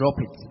 I will drop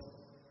it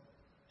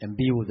and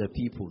be with the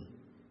people.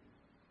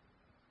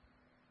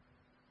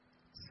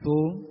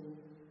 So,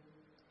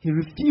 he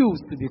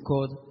refused to be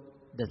called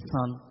the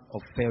son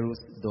of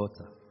Pharaoh's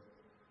daughter.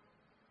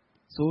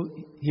 So,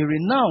 he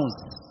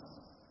renounced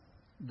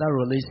that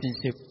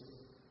relationship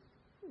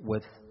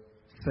with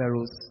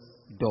Pharaoh's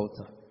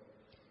daughter.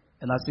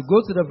 And as we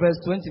go to the verse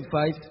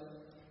 25,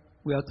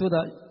 we are told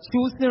that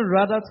choosing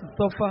rather to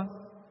suffer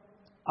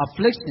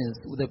afflictions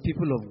with the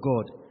people of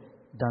God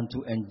than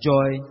to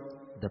enjoy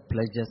the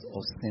pleasures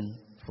of sin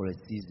for a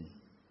season.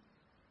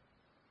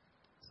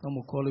 Some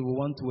will call it we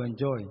want to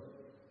enjoy.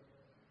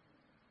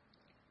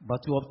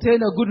 But to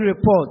obtain a good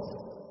report,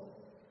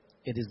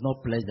 it is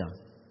not pleasure.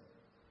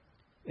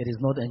 It is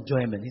not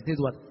enjoyment. He says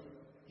what?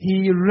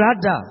 He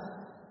rather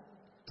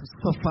to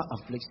suffer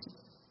affliction.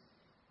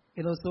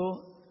 You know,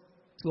 so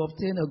to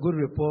obtain a good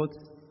report,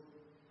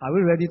 are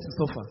we ready to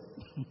suffer?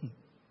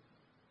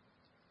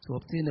 To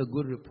obtain a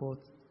good report.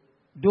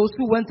 Those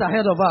who went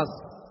ahead of us,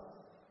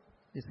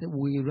 they said,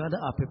 we rather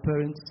are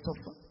preparing to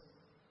suffer.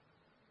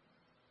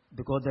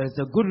 Because there is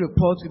a good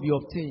report to be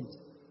obtained.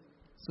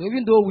 So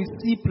even though we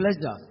see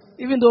pleasure,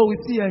 even though we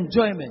see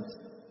enjoyment,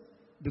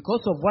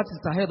 because of what is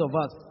ahead of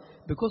us,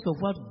 because of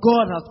what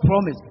God has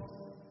promised,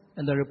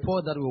 and the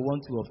report that we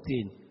want to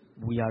obtain,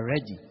 we are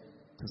ready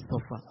to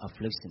suffer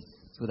affliction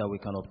so that we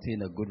can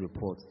obtain a good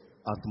report,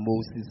 as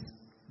Moses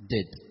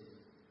did.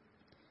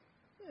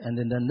 And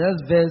in the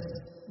next verse,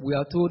 we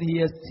are told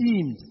he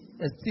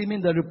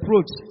esteeming the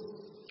reproach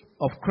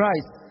of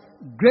Christ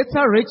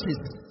greater riches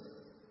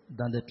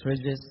than the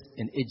treasures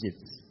in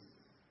Egypt.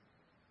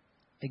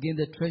 Again,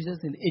 the treasures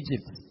in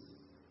Egypt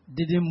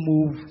didn't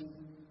move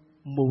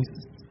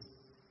Moses.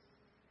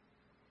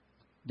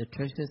 The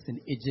treasures in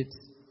Egypt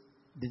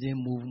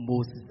didn't move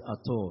Moses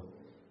at all.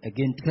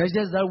 Again,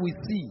 treasures that we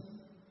see,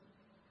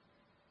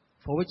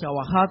 for which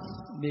our hearts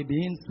may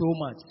be in so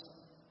much,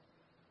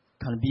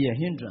 can be a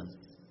hindrance,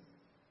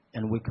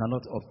 and we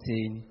cannot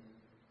obtain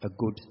a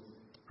good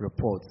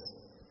report.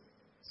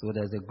 So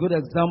there's a good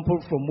example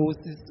from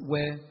Moses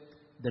where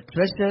the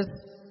treasures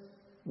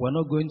were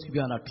not going to be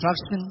an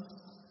attraction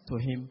to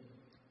him,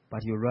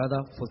 but he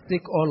rather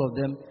forsake all of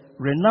them,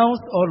 renounce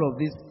all of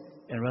this,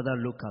 and rather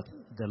look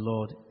at the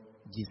Lord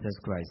Jesus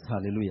Christ.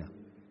 Hallelujah.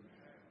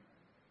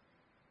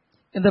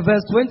 In the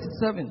verse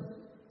 27,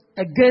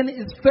 again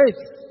is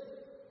faith,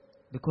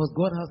 because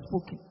God has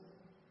spoken.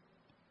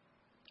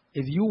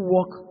 If you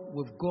walk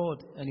with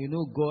God and you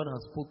know God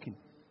has spoken,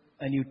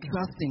 and you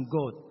trust in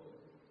God,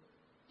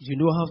 you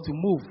know how to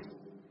move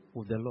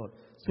with the Lord.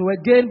 So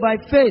again, by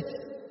faith,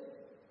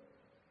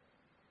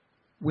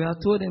 we are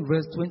told in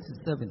verse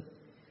 27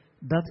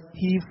 that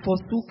he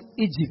forsook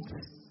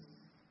Egypt.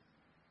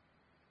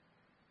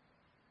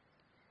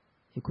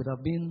 He could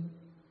have been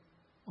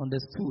on the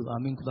stool,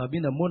 could have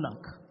been a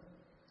monarch.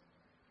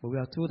 But we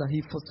are told that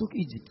he forsook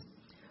Egypt,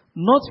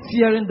 not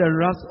fearing the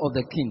wrath of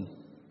the king.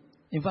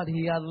 In fact,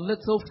 he had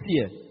little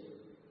fear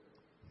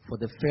for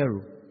the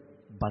Pharaoh,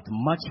 but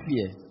much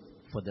fear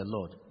for the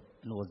Lord.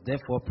 and was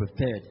therefore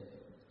prepared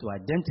to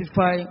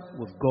identify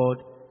with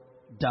God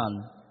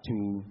than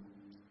to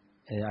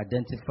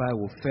identify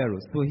with Pharaoh.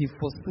 So he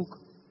forsook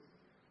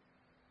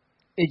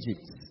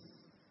Egypt.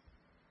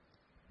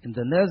 In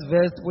the next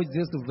verse, which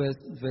is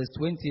verse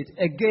 28,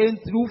 again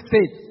through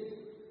faith,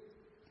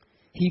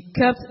 he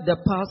kept the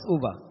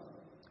Passover.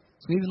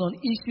 So even on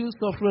issues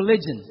of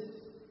religion,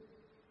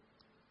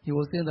 he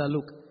was saying that,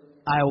 look,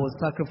 I will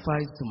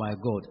sacrifice to my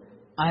God.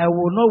 I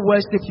will not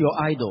worship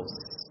your idols.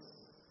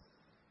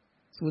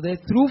 So that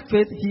through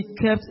faith he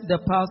kept the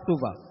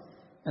Passover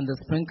and the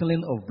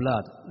sprinkling of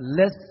blood,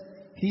 lest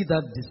he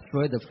that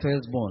destroyed the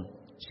firstborn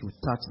should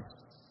touch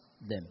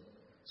them.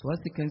 So as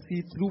you can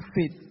see, through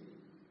faith,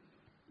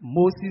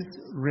 Moses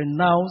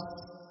renounced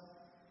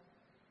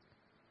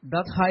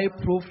that high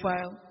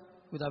profile,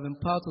 would have been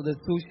part of the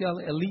social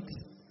elite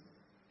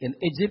in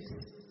Egypt.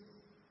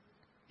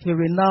 He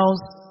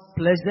renounced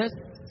pleasures,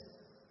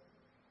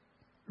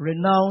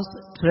 renounced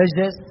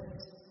treasures,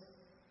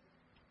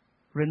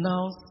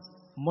 renounced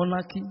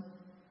monarchy,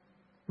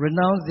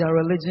 renounced their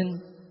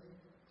religion,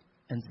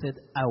 and said,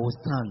 I will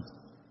stand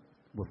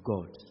with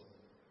God.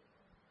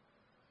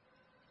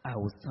 I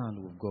will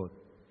stand with God.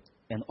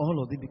 And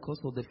all of it because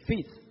of the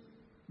faith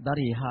that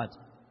he had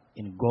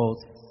in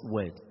God's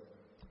word.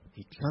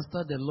 He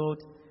trusted the Lord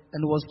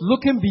and was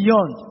looking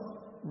beyond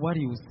what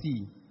he would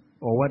see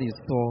or what he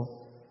saw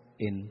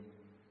in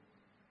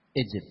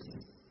Egypt.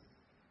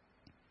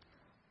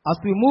 As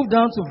we move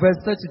down to verse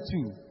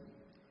 32,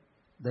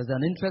 there's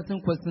an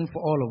interesting question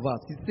for all of us.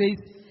 He says,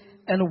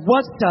 and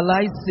what shall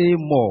I say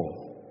more?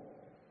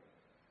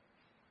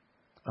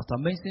 After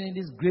mentioning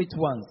these great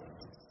ones,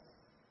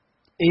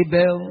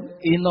 Abel,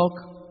 Enoch,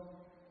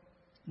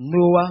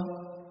 Noah,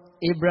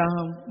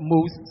 Abraham,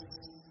 Moses,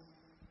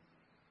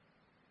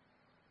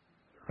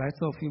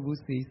 writer of Hebrews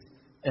says,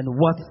 and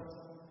what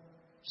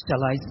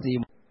shall I say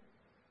more?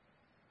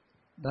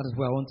 That is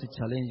why I want to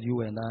challenge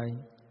you and I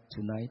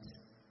tonight.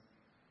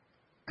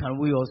 Can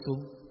we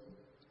also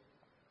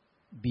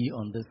be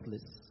on this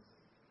list?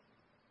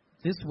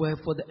 This were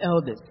for the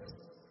elders,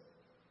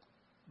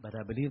 but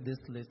I believe this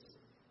list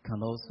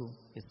can also,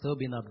 it's still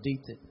being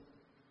updated.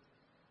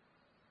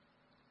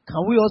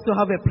 Can we also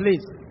have a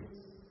place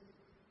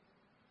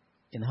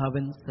in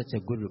having such a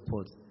good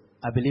report?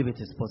 I believe it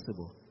is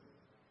possible.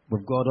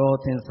 With God, all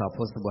things are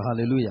possible.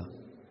 Hallelujah.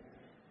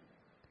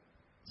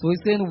 So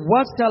he's saying,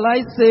 what shall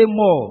I say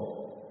more?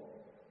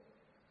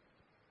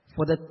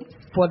 For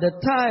the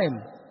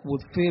time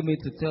would fail me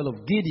to tell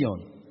of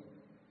Gideon.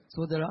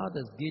 So there are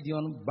others.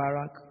 Gideon,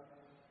 Barak.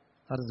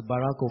 That is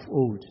Barak of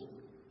old,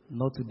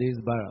 not today's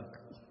Barak.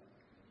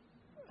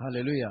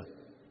 Hallelujah.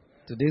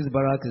 Today's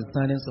Barak is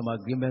signing some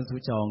agreements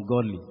which are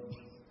ungodly.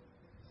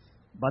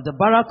 But the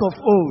Barak of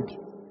old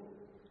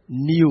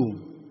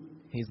knew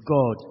his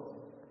God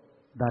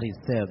that he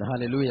served.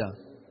 Hallelujah.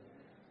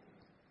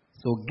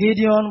 So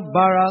Gideon,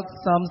 Barak,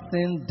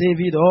 Samson,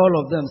 David,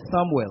 all of them,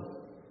 Samuel,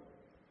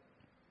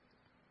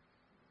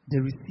 they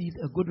received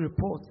a good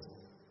report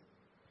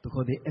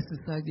because they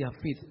exercised their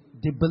faith.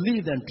 They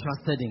believed and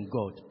trusted in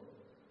God.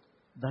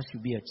 That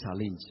should be a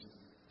challenge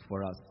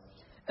for us.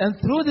 And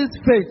through this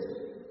faith,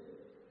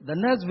 the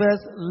next verse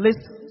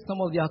lists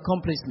some of the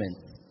accomplishments.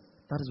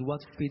 That is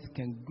what faith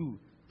can do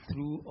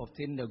through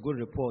obtaining a good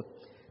report.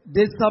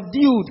 They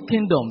subdued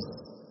kingdoms.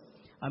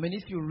 I mean,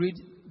 if you read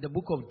the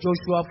book of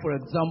Joshua, for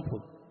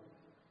example,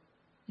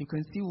 you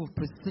can see with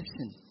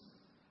precision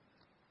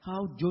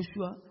how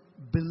Joshua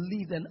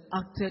believed and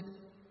acted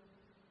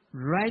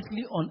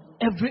rightly on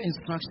every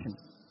instruction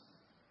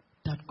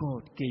that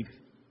God gave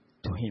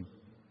to him.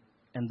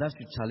 And that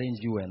should challenge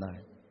you and I.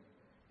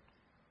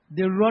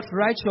 They wrought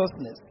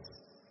righteousness,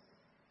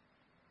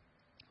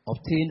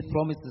 obtained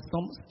promises.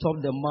 Some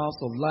stopped the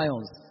mouths of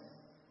lions.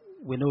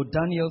 We know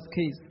Daniel's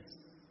case.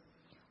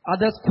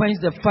 Others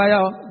quenched the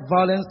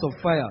violence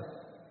of fire.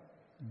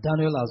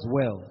 Daniel as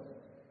well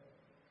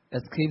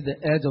escaped the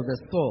edge of the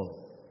sword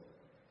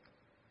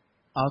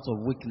out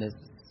of weakness.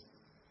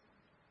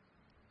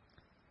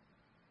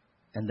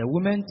 And the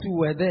women too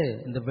were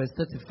there in the verse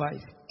 35.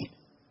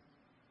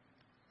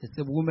 It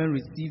said women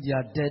received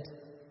their dead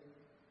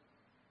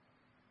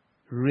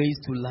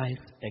raised to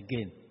life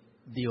again.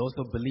 They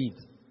also believed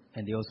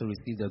and they also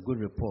received a good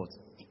report.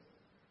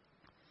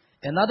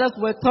 And others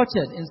were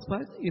touched. In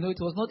spite, it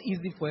was not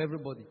easy for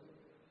everybody.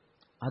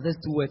 Others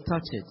too were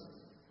touched,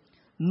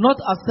 not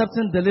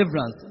accepting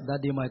deliverance that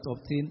they might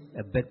obtain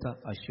a better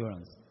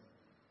assurance.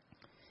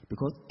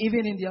 Because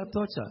even in their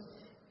torture,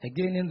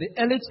 again in the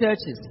early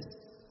churches,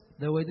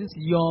 there were these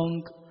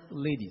young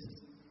ladies.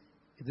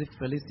 Is it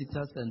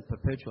Felicitas and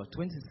Perpetua,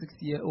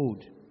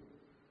 26-year-old.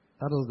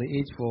 That was the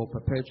age for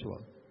Perpetua.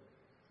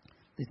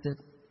 They said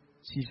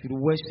she should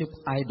worship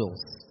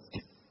idols.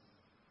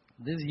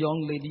 This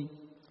young lady,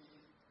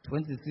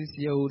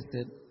 26-year-old,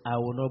 said, I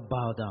will not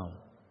bow down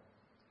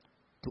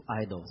to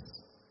idols.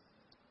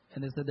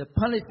 And they said the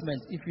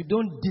punishment, if you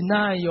don't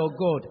deny your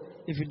God,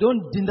 if you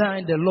don't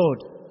deny the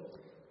Lord,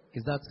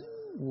 is that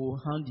we'll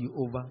hand you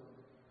over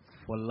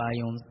for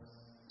lions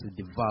to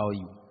devour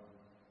you.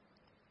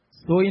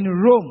 So in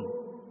Rome,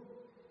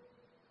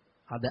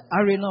 at the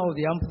arena of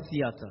the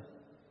amphitheater,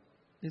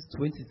 this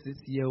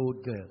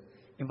 26-year-old girl,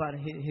 in fact,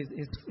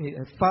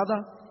 his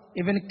father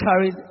even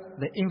carried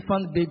the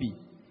infant baby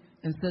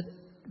and said,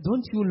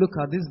 "Don't you look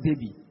at this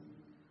baby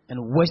and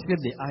worship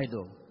the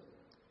idol."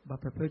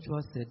 But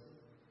Perpetua said,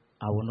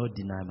 "I will not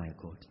deny my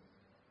God."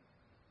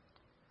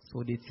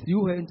 So they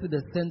threw her into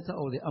the center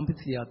of the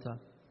amphitheater,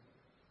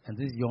 and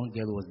this young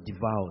girl was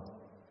devoured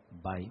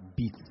by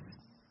beasts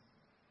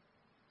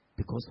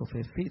because of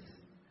her faith.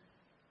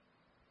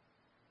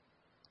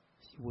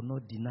 She would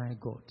not deny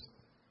God.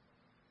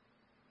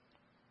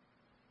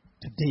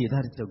 Today,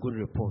 that is a good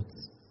report.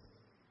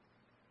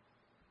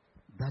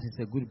 That is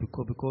a good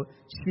report because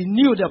she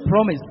knew the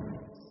promise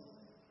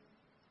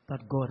that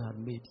God had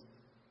made.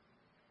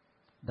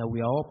 That we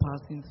are all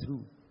passing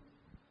through.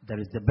 There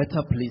is a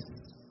better place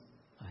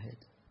ahead.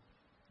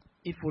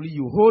 If only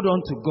you hold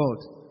on to God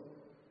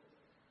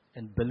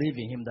and believe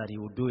in Him that He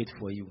will do it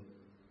for you.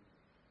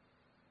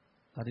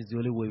 That is the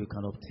only way we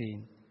can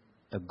obtain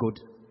a good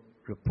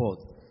report.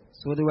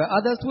 So there were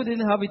others who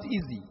didn't have it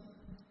easy,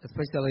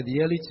 especially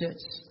the early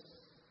church.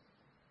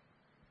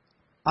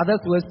 Others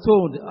were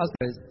stoned, as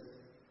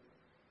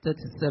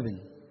 37.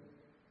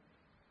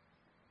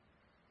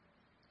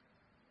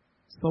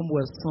 Some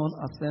were sown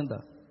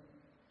asunder.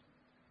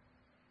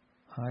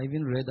 I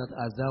even read that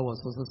Isaiah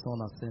was also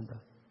sown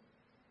asunder.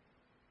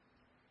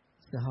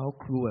 So how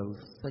cruel,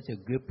 such a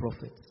great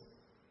prophet.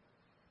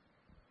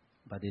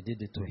 But they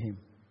did it to him.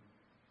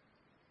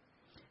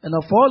 And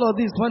of all of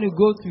this, when you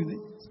go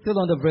to, still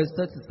on the verse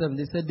 37,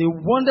 they said they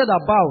wandered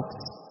about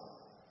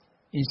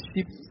in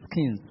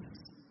sheepskins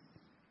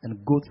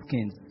and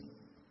goatskins,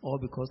 all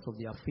because of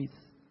their faith.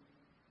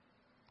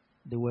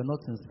 They were not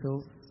in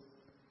silk,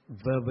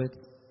 velvet,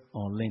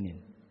 or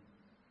linen.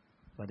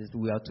 But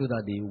we are told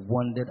that they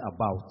wandered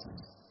about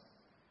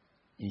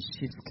in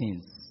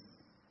sheepskins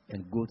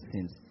and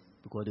goatskins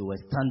because they were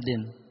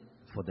standing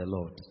for the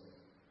Lord.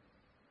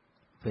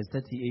 Verse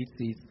 38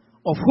 says,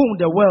 "Of whom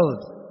the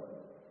world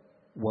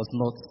was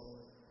not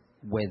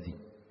worthy."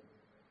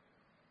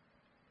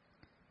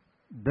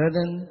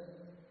 Brethren,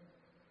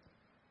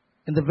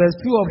 in the verse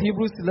 2 of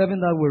Hebrews 11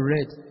 that we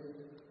read,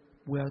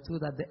 we are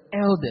told that the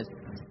elders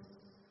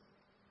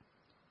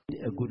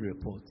did a good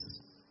report.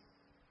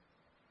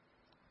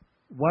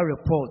 What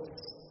reports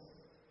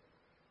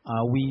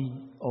are we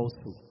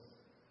also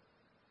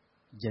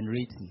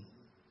generating?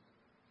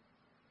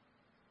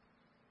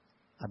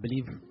 I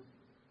believe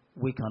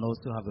we can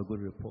also have a good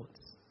report.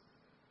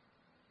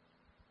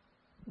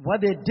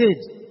 What they did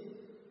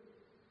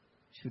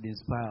should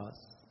inspire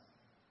us.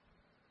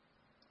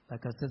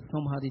 Like I said,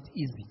 some had it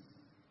easy.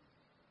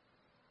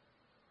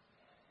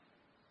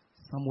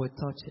 Some were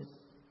tortured.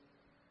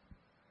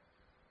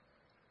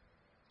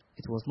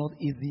 It was not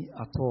easy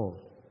at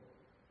all.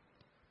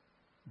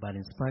 But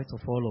in spite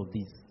of all of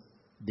this,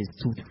 they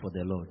stood for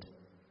the Lord.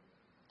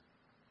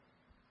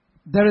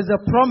 There is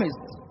a promise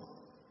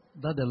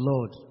that the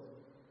Lord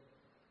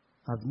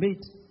has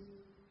made,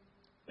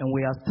 and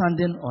we are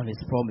standing on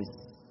His promise.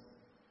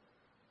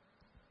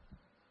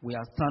 We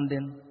are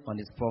standing on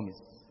His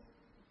promise.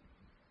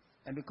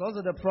 And because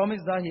of the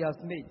promise that He has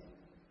made,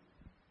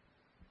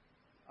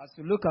 as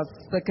you look at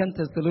 2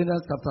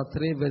 Thessalonians chapter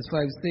 3, verse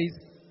 5, says,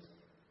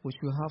 we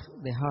should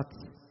have the heart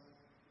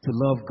to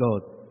love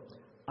God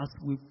as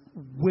we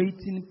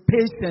waiting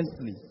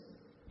patiently.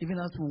 Even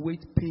as we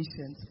wait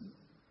patiently,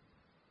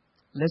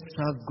 let's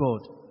trust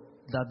God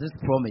that this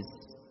promise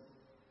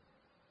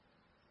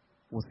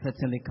will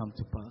certainly come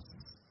to pass.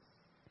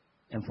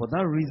 And for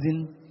that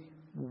reason,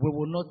 we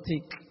will not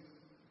take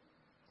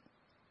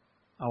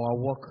our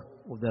walk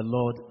with the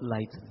Lord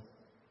lightly.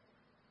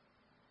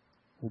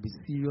 We'll be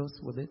serious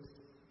with it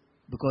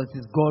because it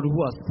is God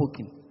who has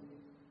spoken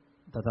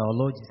that our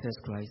Lord Jesus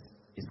Christ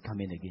is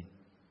coming again.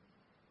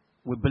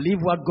 We believe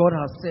what God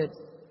has said.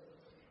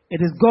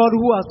 It is God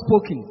who has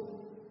spoken.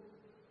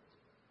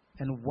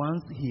 And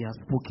once He has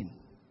spoken,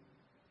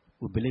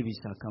 we believe it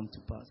shall come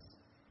to pass.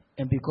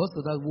 And because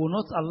of that, we will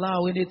not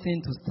allow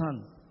anything to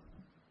stand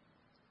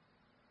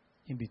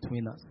in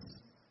between us,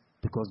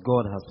 because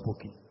God has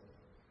spoken.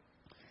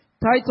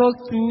 Titus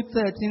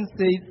 2:13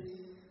 says,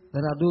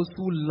 there are those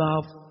who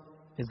love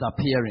His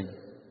appearing.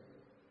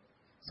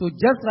 So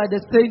just like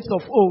the saints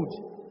of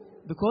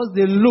old, because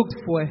they looked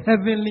for a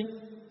heavenly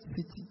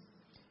city,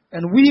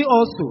 and we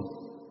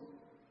also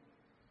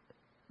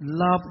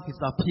love His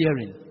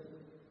appearing,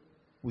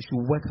 we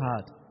should work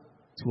hard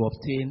to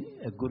obtain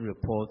a good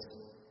report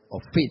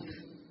of faith.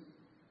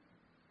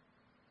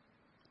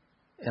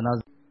 And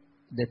as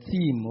the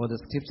theme or the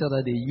scripture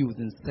that they use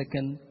in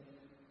 2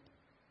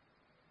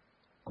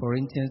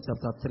 Corinthians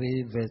chapter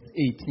 3 verse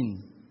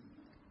 18,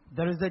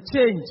 there is a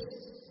change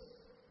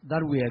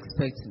that we are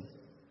expecting.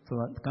 So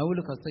can we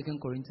look at 2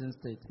 Corinthians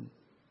 13?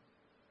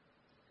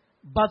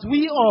 But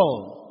we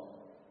all,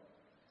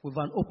 with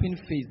an open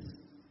face,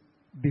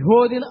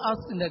 beholding us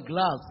in a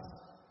glass,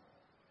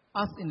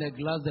 as in a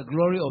glass the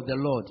glory of the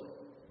Lord,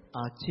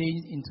 are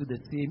changed into the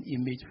same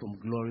image from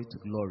glory to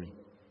glory,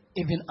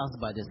 even as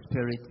by the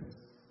Spirit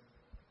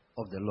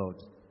of the Lord.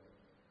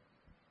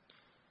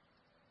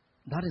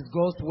 That is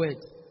God's word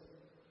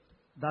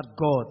that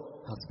God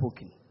has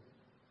spoken.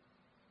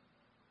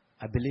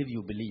 I believe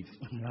you believe.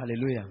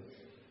 Hallelujah.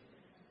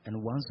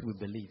 And once we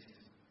believe,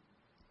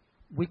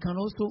 we can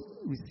also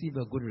receive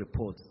a good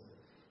report.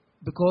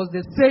 Because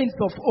the saints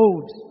of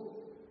old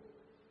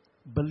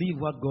believe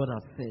what God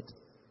has said.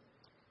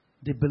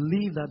 They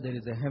believe that there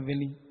is a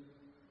heavenly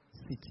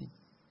city.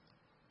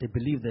 They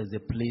believe there is a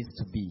place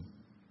to be.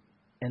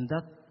 And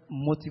that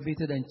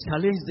motivated and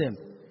challenged them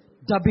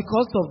that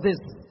because of this,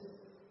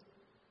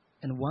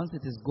 and once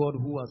it is God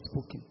who has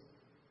spoken,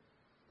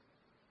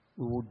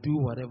 we will do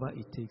whatever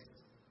it takes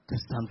to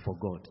stand for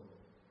God.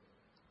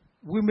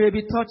 We may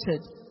be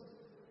tortured.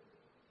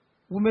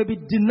 We may be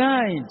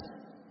denied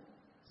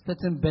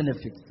certain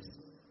benefits.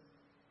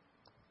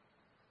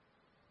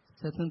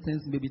 Certain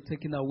things may be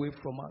taken away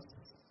from us.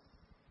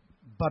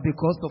 But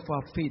because of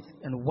our faith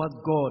and what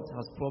God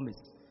has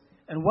promised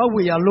and what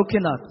we are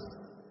looking at,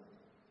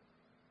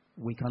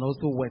 we can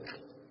also work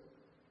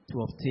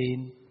to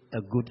obtain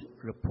a good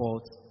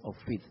report of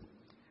faith.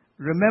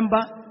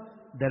 Remember,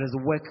 there is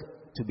work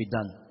to be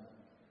done.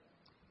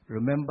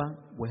 Remember,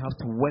 we have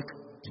to work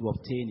to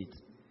obtain it.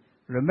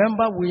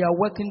 Remember, we are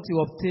working to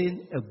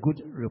obtain a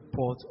good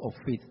report of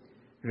faith.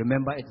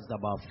 Remember, it is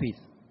about faith.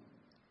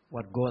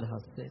 What God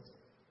has said.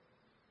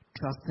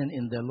 Trusting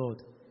in the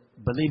Lord.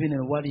 Believing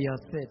in what He has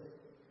said.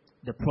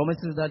 The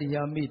promises that He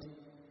has made.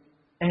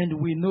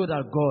 And we know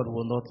that God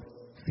will not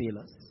fail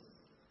us.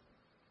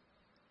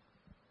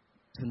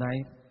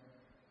 Tonight,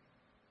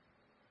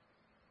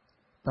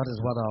 that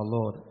is what our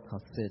Lord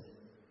has said.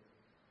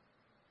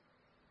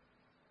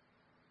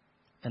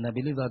 And I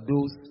believe that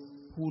those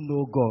who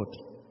know God,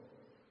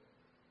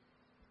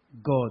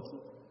 God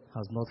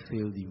has not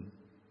failed you.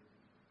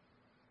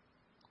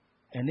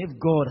 And if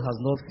God has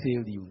not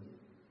failed you,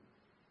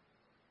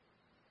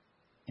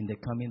 in the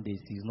coming days,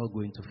 He is not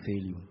going to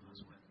fail you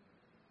as well.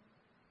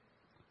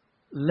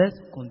 Let's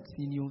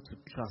continue to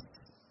trust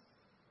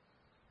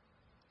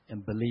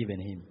and believe in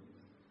Him.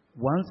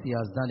 Once He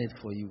has done it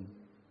for you,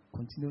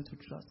 continue to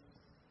trust.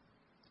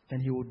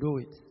 And He will do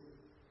it.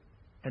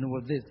 And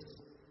with this,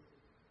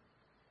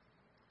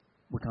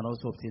 we can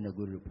also obtain a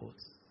good report.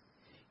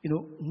 You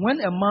know, when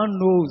a man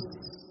knows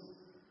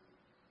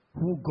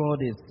who God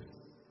is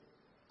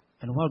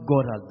and what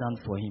God has done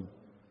for him,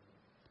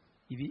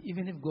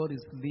 even if God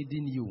is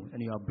leading you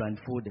and you are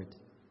blindfolded,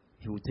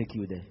 He will take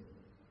you there.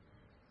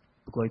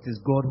 Because it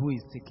is God who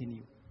is taking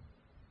you.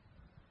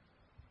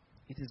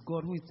 It is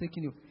God who is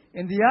taking you.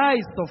 In the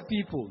eyes of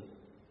people,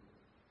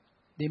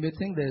 they may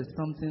think there is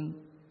something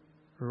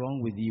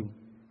wrong with you.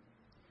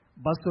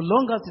 But so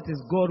long as it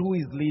is God who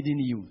is leading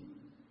you.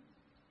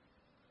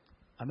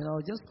 I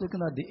was just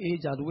looking at the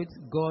age at which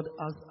God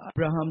asked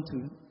Abraham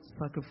to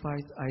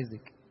sacrifice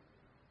Isaac.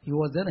 He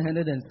was then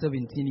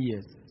 117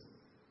 years.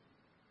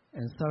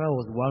 And Sarah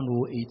was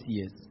 108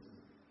 years.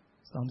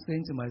 So I'm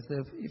saying to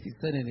myself, if He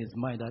said in His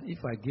mind that if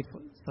I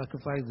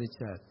sacrifice the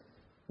child,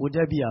 would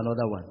there be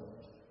another one?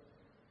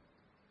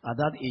 At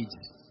that age.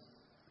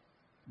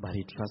 But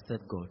he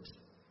trusted God.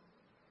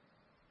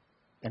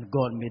 And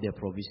God made a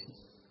provision.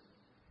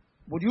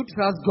 Would you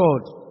trust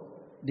God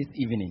this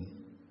evening?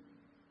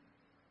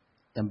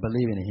 And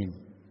believe in Him?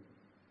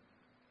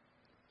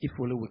 If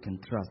only we can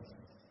trust,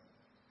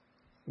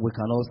 we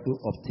can also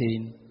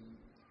obtain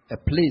a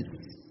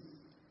place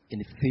in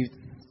the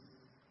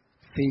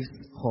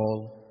fifth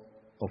hall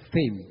of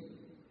fame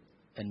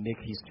and make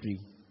history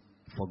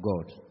for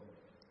God.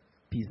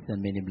 Peace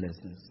and many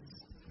blessings.